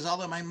 Because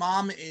although my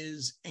mom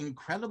is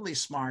incredibly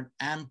smart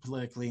and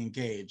politically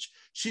engaged,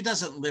 she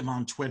doesn't live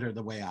on Twitter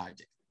the way I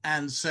do.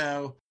 And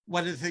so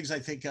one of the things I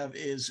think of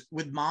is,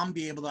 would mom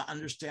be able to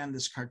understand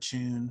this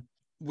cartoon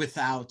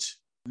without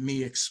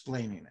me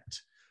explaining it?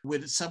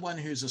 Would someone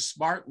who's a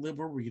smart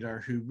liberal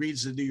reader who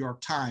reads the New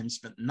York Times,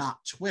 but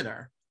not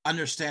Twitter,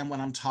 understand what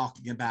I'm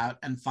talking about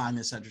and find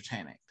this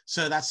entertaining?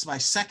 So that's my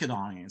second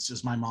audience,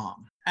 is my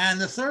mom. And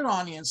the third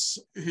audience,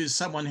 who's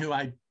someone who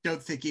I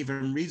don't think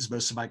even reads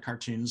most of my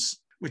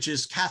cartoons, which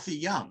is Kathy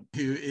Young,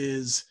 who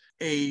is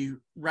a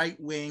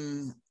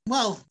right-wing,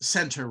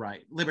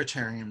 center-right,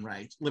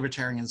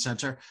 libertarian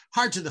center,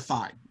 hard to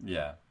define.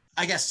 Yeah.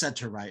 I guess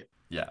center-right.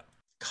 Yeah.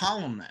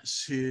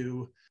 Columnist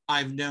who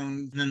I've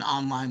known in an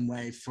online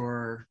way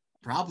for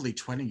probably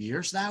 20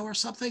 years now or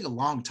something, a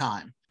long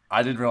time.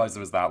 I didn't realize it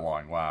was that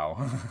long.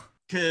 Wow.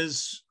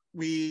 Because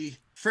we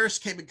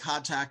first came in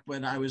contact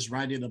when I was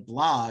writing a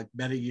blog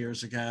many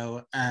years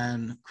ago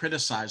and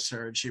criticized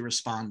her, and she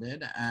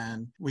responded.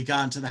 And we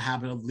got into the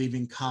habit of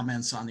leaving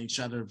comments on each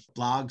other's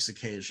blogs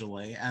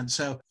occasionally. And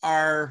so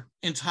our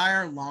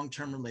entire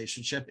long-term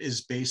relationship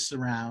is based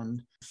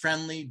around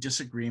friendly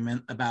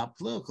disagreement about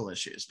political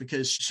issues,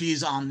 because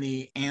she's on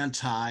the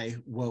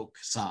anti-woke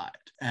side.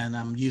 And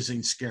I'm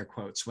using scare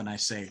quotes when I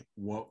say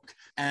woke.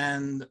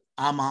 And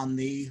I'm on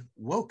the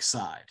woke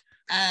side.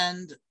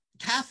 And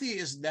Kathy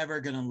is never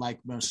going to like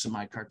most of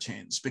my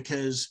cartoons,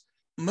 because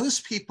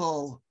most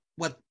people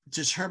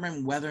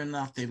determine whether or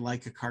not they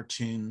like a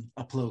cartoon,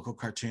 a political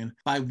cartoon,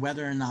 by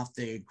whether or not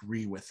they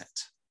agree with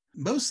it.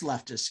 Most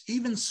leftists,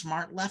 even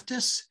smart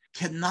leftists,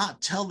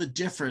 cannot tell the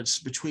difference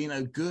between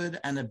a good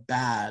and a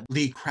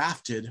badly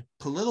crafted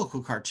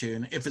political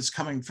cartoon if it's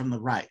coming from the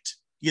right.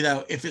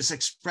 If it's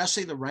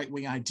expressing the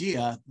right-wing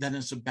idea, then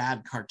it's a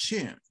bad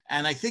cartoon.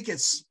 And I think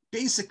it's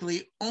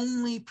basically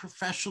only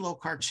professional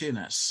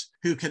cartoonists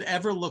who could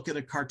ever look at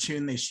a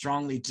cartoon they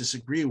strongly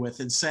disagree with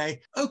and say,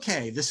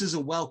 okay, this is a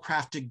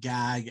well-crafted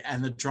gag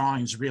and the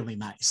drawing's really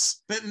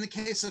nice. But in the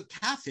case of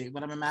Kathy,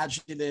 what I'm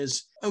imagining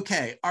is,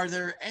 okay, are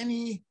there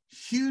any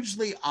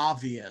hugely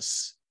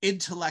obvious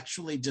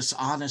intellectually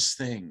dishonest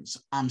things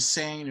I'm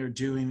saying or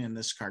doing in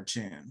this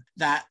cartoon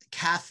that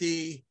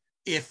Kathy,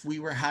 if we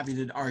were having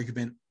an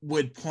argument,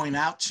 would point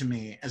out to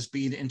me as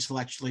being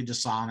intellectually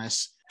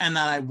dishonest and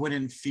that I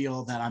wouldn't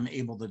feel that I'm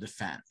able to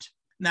defend?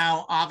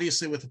 Now,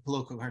 obviously, with a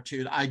political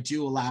cartoon, I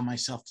do allow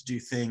myself to do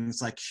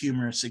things like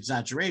humorous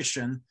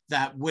exaggeration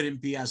that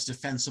wouldn't be as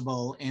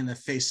defensible in a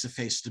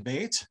face-to-face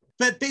debate.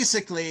 But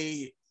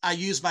basically, I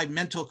use my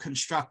mental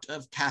construct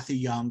of Kathy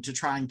Young to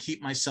try and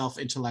keep myself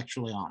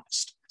intellectually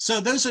honest. So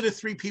those are the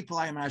three people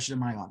I imagine in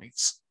my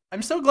audience.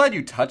 I'm so glad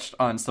you touched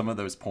on some of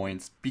those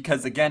points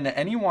because, again,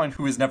 anyone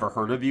who has never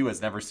heard of you,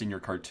 has never seen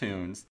your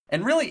cartoons,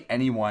 and really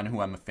anyone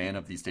who I'm a fan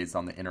of these days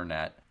on the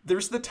internet,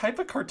 there's the type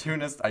of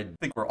cartoonist I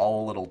think we're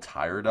all a little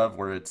tired of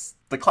where it's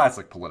the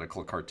classic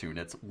political cartoon.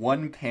 It's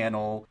one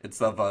panel,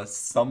 it's of a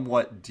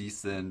somewhat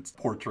decent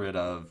portrait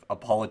of a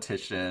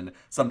politician.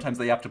 Sometimes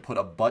they have to put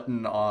a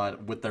button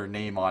on with their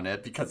name on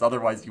it because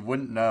otherwise you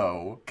wouldn't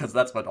know, because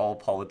that's what all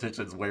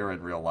politicians wear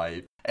in real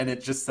life. And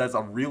it just says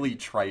a really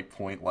trite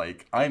point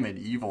like, I'm an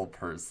evil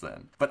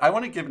person. But I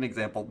want to give an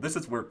example. This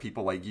is where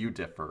people like you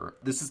differ.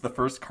 This is the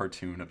first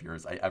cartoon of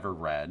yours I ever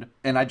read.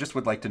 And I just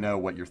would like to know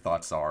what your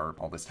thoughts are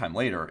all this time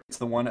later. It's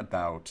the one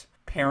about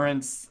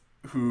parents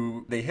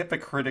who they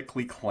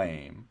hypocritically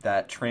claim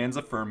that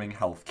trans-affirming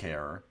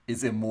healthcare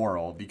is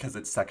immoral because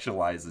it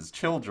sexualizes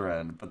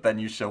children, but then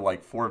you show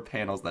like 4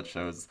 panels that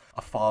shows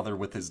a father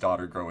with his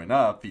daughter growing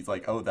up. He's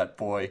like, oh, that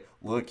boy,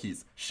 look,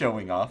 he's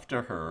showing off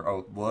to her.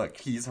 Oh, look,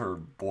 he's her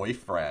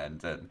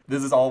boyfriend. And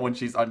this is all when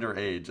she's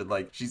underage, and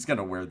like she's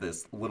gonna wear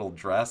this little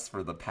dress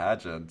for the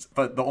pageant.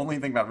 But the only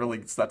thing that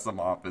really sets them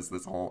off is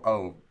this whole,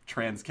 oh,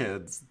 trans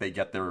kids, they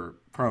get their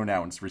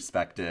pronouns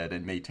respected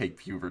and may take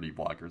puberty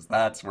blockers.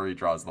 That's where he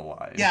draws the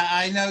line. Yeah,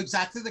 I know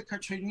exactly the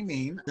cartoon you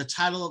mean. The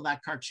title of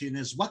that cartoon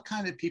is What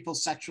Kind of People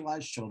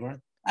Sexualize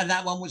Children? And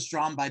that one was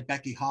drawn by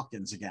Becky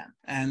Hawkins again.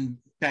 And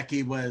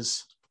Becky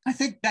I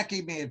think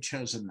Becky may have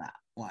chosen that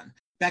one.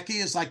 Becky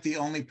is like the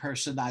only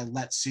person I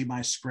let see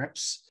my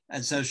scripts.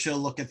 And so she'll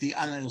look at the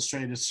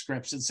unillustrated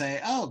scripts and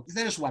say, oh,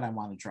 there's what I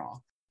want to draw.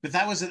 But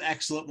that was an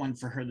excellent one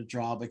for her to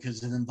draw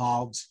because it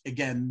involved,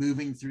 again,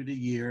 moving through the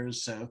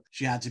years. So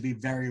she had to be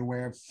very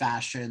aware of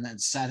fashion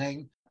and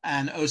setting.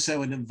 And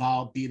also it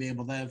involved being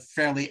able to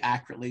fairly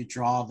accurately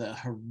draw the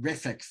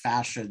horrific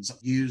fashions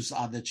used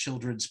on the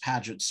children's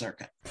pageant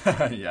circuit.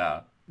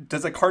 Yeah.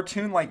 Does a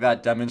cartoon like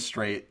that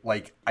demonstrate,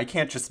 like, I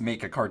can't just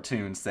make a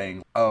cartoon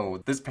saying,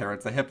 oh, this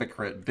parent's a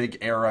hypocrite, big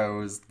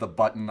arrows, the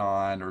button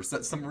on, or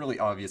some really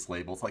obvious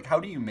labels. Like, how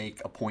do you make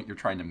a point you're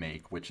trying to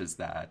make, which is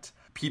that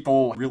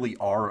people really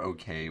are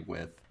okay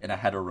with, in a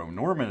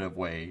heteronormative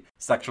way,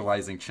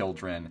 sexualizing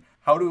children?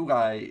 How do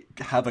I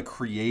have a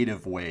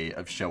creative way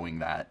of showing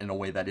that in a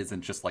way that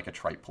isn't just like a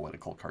trite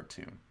political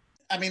cartoon?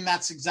 I mean,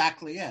 that's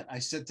exactly it. I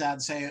sit down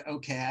and say,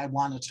 okay, I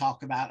want to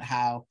talk about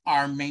how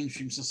our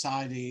mainstream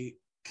society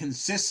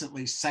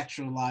consistently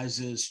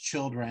sexualizes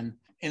children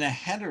in a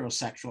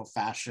heterosexual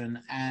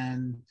fashion,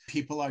 and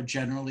people are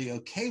generally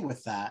okay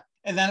with that.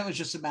 And then it was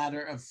just a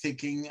matter of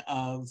thinking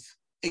of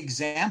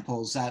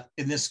examples that,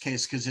 in this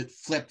case, because it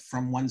flipped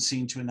from one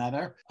scene to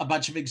another, a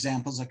bunch of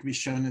examples that could be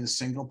shown in a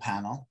single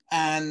panel.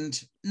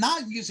 And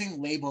not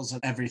using labels of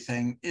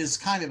everything is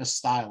kind of a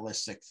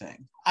stylistic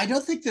thing. I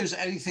don't think there's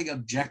anything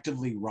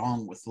objectively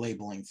wrong with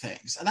labeling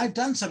things. And I've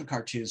done some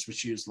cartoons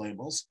which use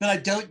labels, but I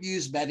don't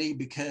use many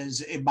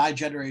because in my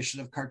generation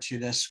of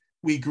cartoonists,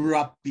 we grew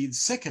up being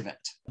sick of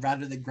it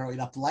rather than growing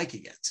up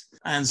liking it.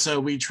 And so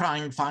we try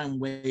and find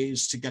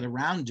ways to get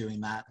around doing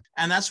that.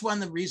 And that's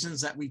one of the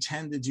reasons that we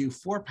tend to do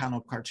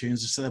 4-panel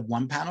cartoons instead of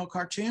 1-panel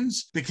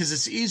cartoons, because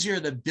it's easier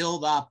to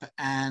build up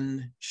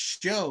and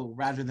show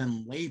rather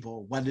than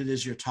label what it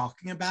is you're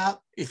talking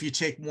about if you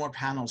take more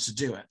panels to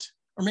do it.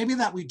 Or maybe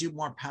that we do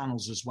more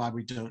panels is why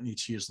we don't need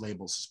to use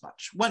labels as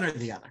much, one or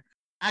the other.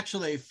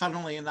 Actually,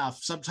 funnily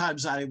enough,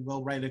 sometimes I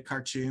will write a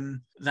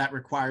cartoon that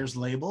requires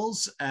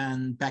labels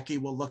and Becky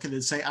will look at it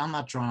and say, I'm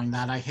not drawing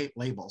that. I hate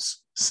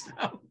labels. So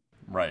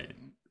right.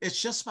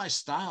 It's just my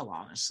style,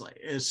 honestly.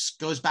 It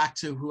goes back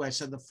to who I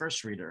said the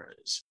first reader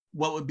is.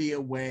 What would be a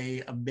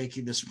way of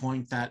making this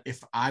point that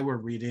if I were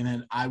reading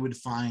it, I would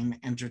find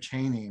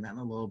entertaining and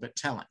a little bit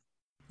telling?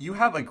 You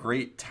have a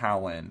great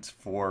talent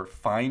for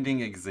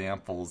finding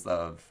examples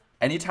of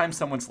anytime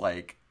someone's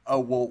like, oh,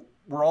 well,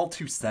 we're all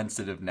too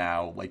sensitive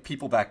now. Like,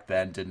 people back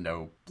then didn't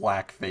know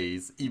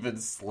blackface, even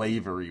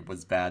slavery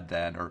was bad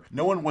then, or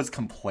no one was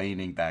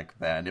complaining back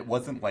then. It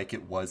wasn't like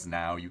it was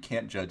now. You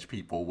can't judge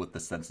people with the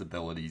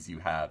sensibilities you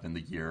have in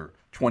the year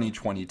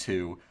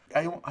 2022.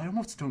 I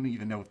almost don't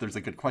even know if there's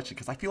a good question,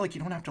 because I feel like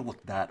you don't have to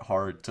look that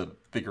hard to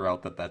figure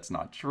out that that's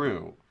not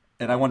true.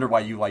 And I wonder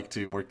why you like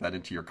to work that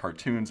into your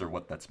cartoons or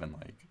what that's been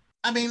like.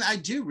 I mean, I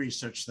do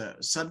research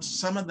those.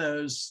 Some of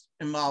those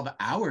involve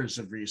hours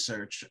of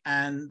research.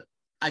 And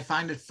I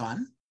find it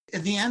fun.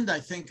 In the end, I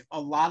think a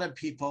lot of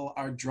people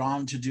are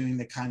drawn to doing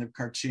the kind of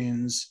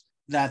cartoons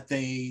that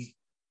they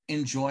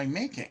enjoy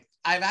making.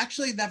 I've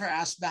actually never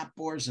asked Matt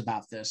Bors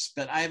about this,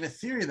 but I have a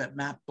theory that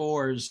Matt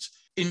Bors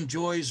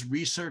enjoys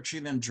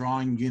researching and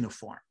drawing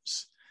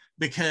uniforms,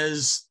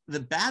 because the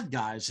bad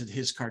guys in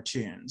his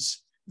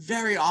cartoons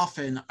very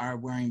often are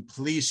wearing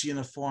police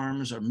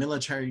uniforms or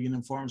military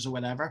uniforms or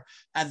whatever,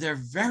 and they're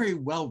very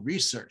well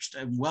researched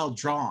and well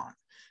drawn.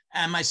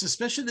 And my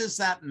suspicion is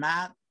that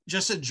Matt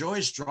just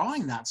enjoys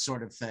drawing that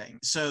sort of thing,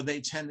 so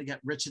they tend to get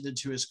written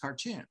into his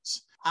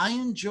cartoons. I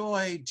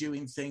enjoy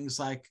doing things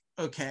like,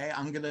 okay,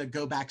 I'm going to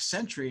go back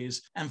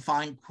centuries and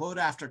find quote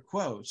after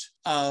quote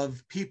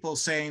of people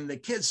saying the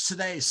kids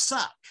today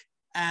suck.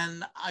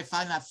 And I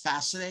find that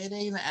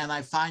fascinating, and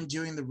I find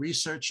doing the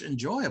research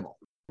enjoyable.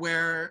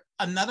 Where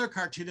another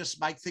cartoonist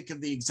might think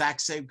of the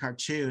exact same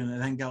cartoon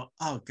and then go,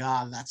 oh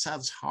God, that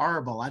sounds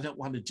horrible. I don't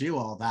want to do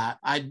all that.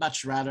 I'd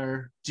much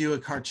rather do a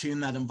cartoon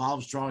that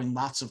involves drawing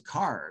lots of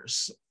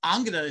cars.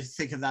 I'm going to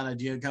think of that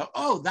idea and go,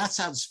 oh, that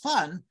sounds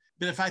fun.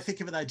 But if I think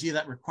of an idea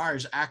that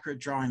requires accurate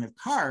drawing of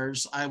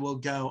cars, I will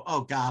go,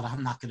 oh God,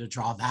 I'm not going to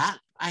draw that.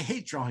 I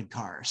hate drawing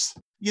cars.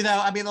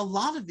 A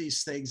lot of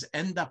these things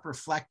end up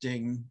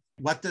reflecting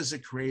what does a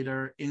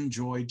creator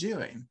enjoy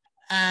doing.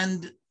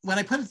 And when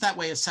I put it that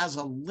way, it sounds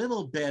a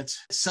little bit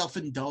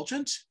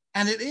self-indulgent,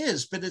 and it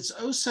is, but it's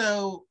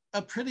also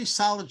a pretty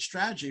solid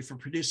strategy for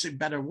producing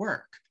better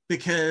work,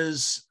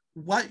 because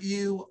what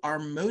you are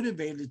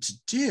motivated to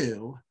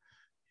do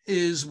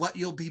is what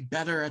you'll be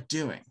better at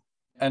doing.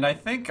 And I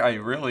think I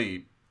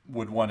really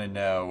would want to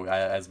know,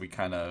 as we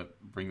kind of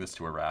bring this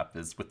to a wrap,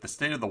 is with the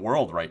state of the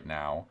world right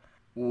now,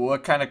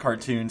 what kind of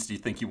cartoons do you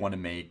think you want to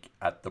make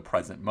at the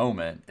present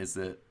moment? Is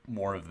it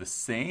more of the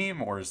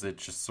same, or is it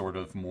just sort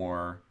of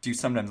more, do you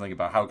sometimes think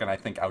about how can I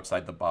think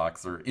outside the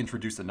box or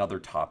introduce another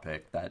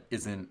topic that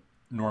isn't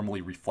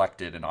normally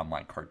reflected in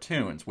online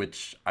cartoons,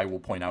 which I will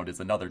point out is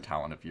another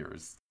talent of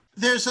yours?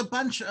 There's a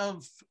bunch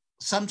of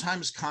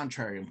sometimes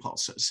contrary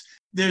impulses.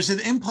 There's an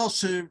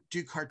impulse to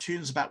do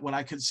cartoons about what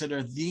I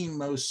consider the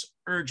most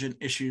urgent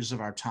issues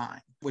of our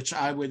time, which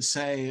I would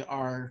say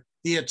are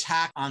the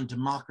attack on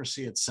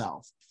democracy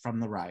itself from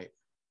the right,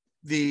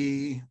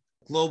 the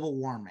global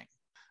warming.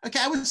 Okay,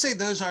 I would say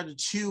those are the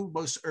two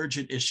most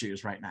urgent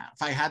issues right now.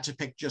 If I had to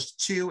pick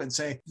just two and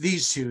say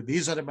these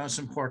are the most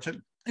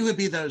important, it would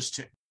be those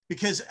two,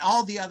 because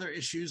all the other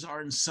issues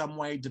are in some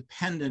way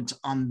dependent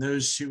on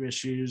those two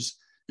issues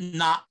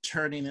not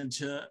turning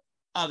into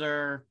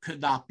other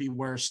could not be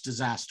worse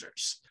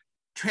disasters.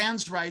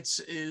 Trans rights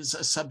is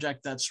a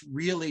subject that's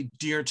really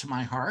dear to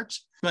my heart,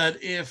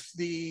 but if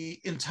the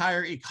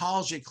entire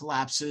ecology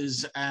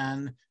collapses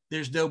and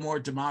there's no more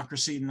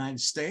democracy in the United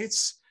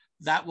States,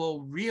 that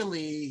will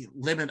really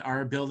limit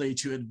our ability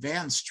to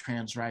advance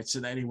trans rights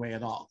in any way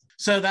at all.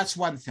 So that's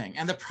one thing.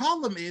 And the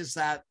problem is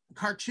that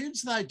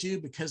cartoons that I do,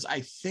 because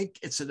I think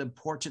it's an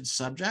important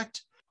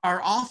subject,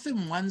 are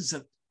often ones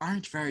that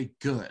aren't very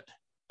good.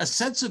 A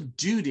sense of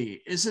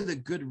duty isn't a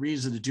good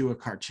reason to do a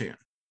cartoon.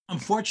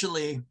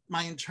 Unfortunately,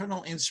 my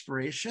internal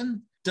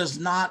inspiration does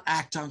not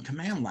act on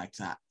command like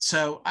that.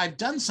 So I've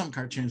done some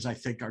cartoons I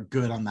think are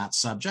good on that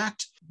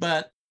subject,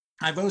 but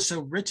I've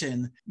also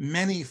written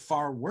many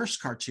far worse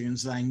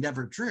cartoons that I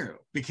never drew,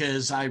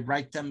 because I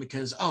write them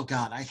because, oh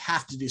God, I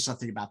have to do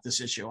something about this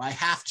issue. I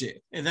have to.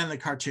 And then the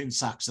cartoon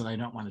sucks and I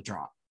don't want to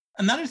draw it.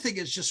 Another thing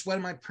is just what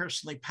am I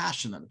personally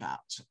passionate about?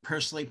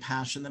 Personally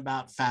passionate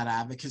about fat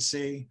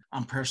advocacy.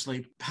 I'm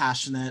personally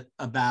passionate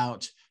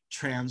about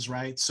trans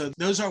rights. So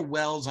those are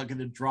wells I'm going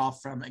to draw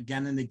from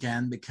again and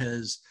again,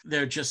 because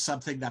they're just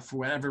something that for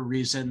whatever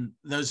reason,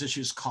 those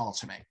issues call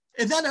to me.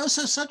 And then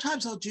also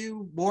sometimes I'll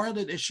do more on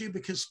an issue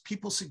because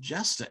people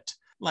suggest it.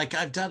 Like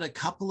I've done a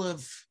couple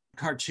of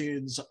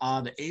cartoons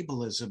on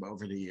ableism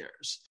over the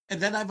years.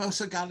 And then I've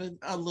also gotten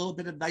a little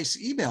bit of nice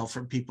email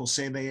from people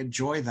saying they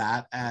enjoy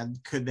that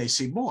and could they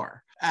see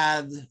more?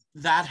 And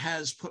that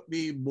has put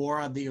me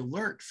more on the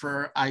alert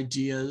for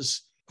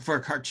ideas for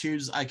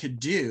cartoons I could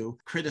do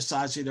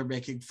criticizing or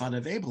making fun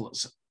of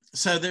ableism.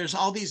 So there's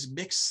all these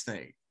mixed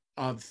things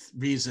of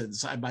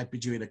reasons I might be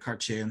doing a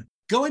cartoon.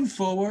 Going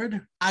forward,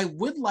 I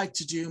would like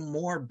to do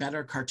more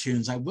better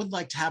cartoons. I would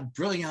like to have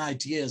brilliant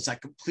ideas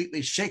that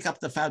completely shake up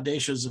the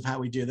foundations of how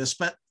we do this.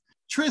 But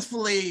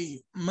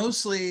truthfully,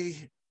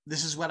 mostly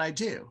this is what I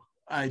do.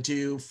 I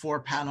do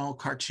 4-panel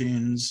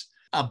cartoons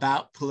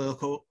about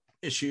political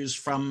issues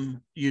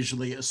from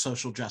usually a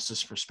social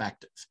justice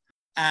perspective.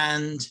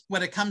 And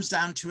when it comes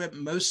down to it,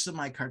 most of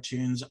my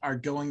cartoons are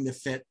going to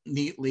fit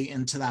neatly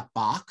into that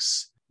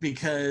box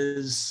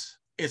because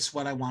it's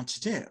what I want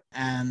to do.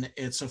 And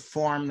it's a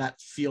form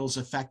that feels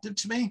effective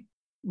to me.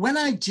 When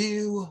I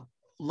do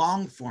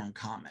long form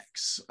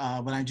comics,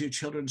 when I do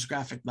children's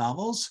graphic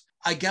novels,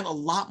 I get a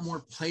lot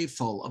more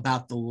playful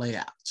about the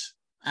layout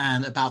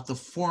and about the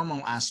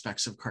formal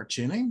aspects of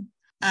cartooning.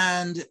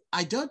 And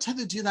I don't tend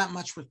to do that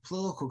much with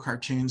political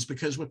cartoons,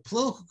 because with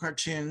political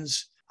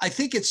cartoons, I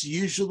think it's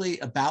usually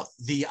about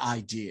the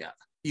idea.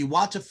 You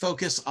want to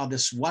focus on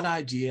this one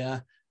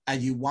idea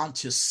and you want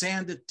to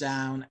sand it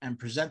down and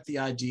present the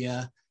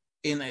idea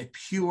in a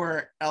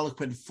pure,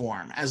 eloquent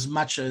form, as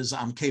much as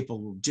I'm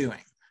capable of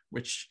doing,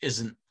 which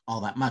isn't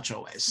all that much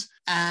always.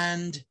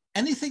 And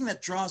anything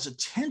that draws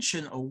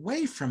attention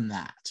away from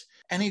that,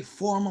 any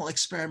formal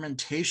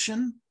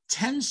experimentation,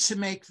 tends to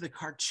make the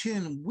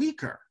cartoon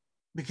weaker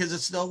because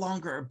it's no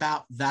longer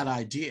about that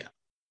idea.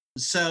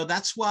 So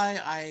that's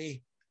why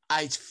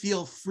I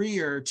feel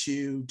freer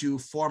to do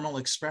formal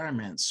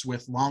experiments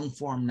with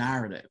long-form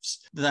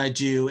narratives that I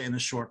do in a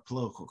short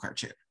political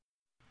cartoon.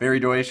 Barry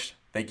Deutsch,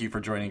 thank you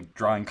for joining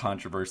Drawing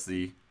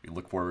Controversy. We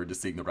look forward to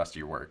seeing the rest of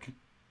your work.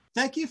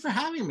 Thank you for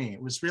having me.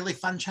 It was really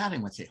fun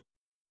chatting with you.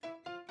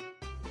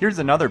 Here's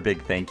another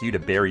big thank you to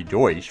Barry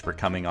Deutsch for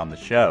coming on the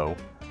show.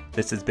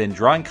 This has been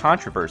Drawing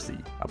Controversy,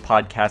 a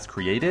podcast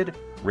created,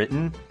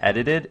 written,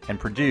 edited, and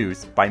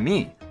produced by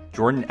me,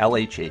 Jordan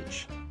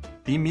LHH.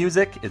 Theme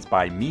music is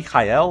by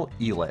Mikhail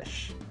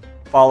Elish.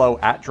 Follow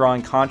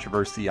 @Drawing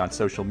Controversy on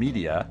social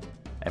media,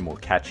 and we'll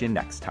catch you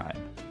next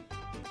time.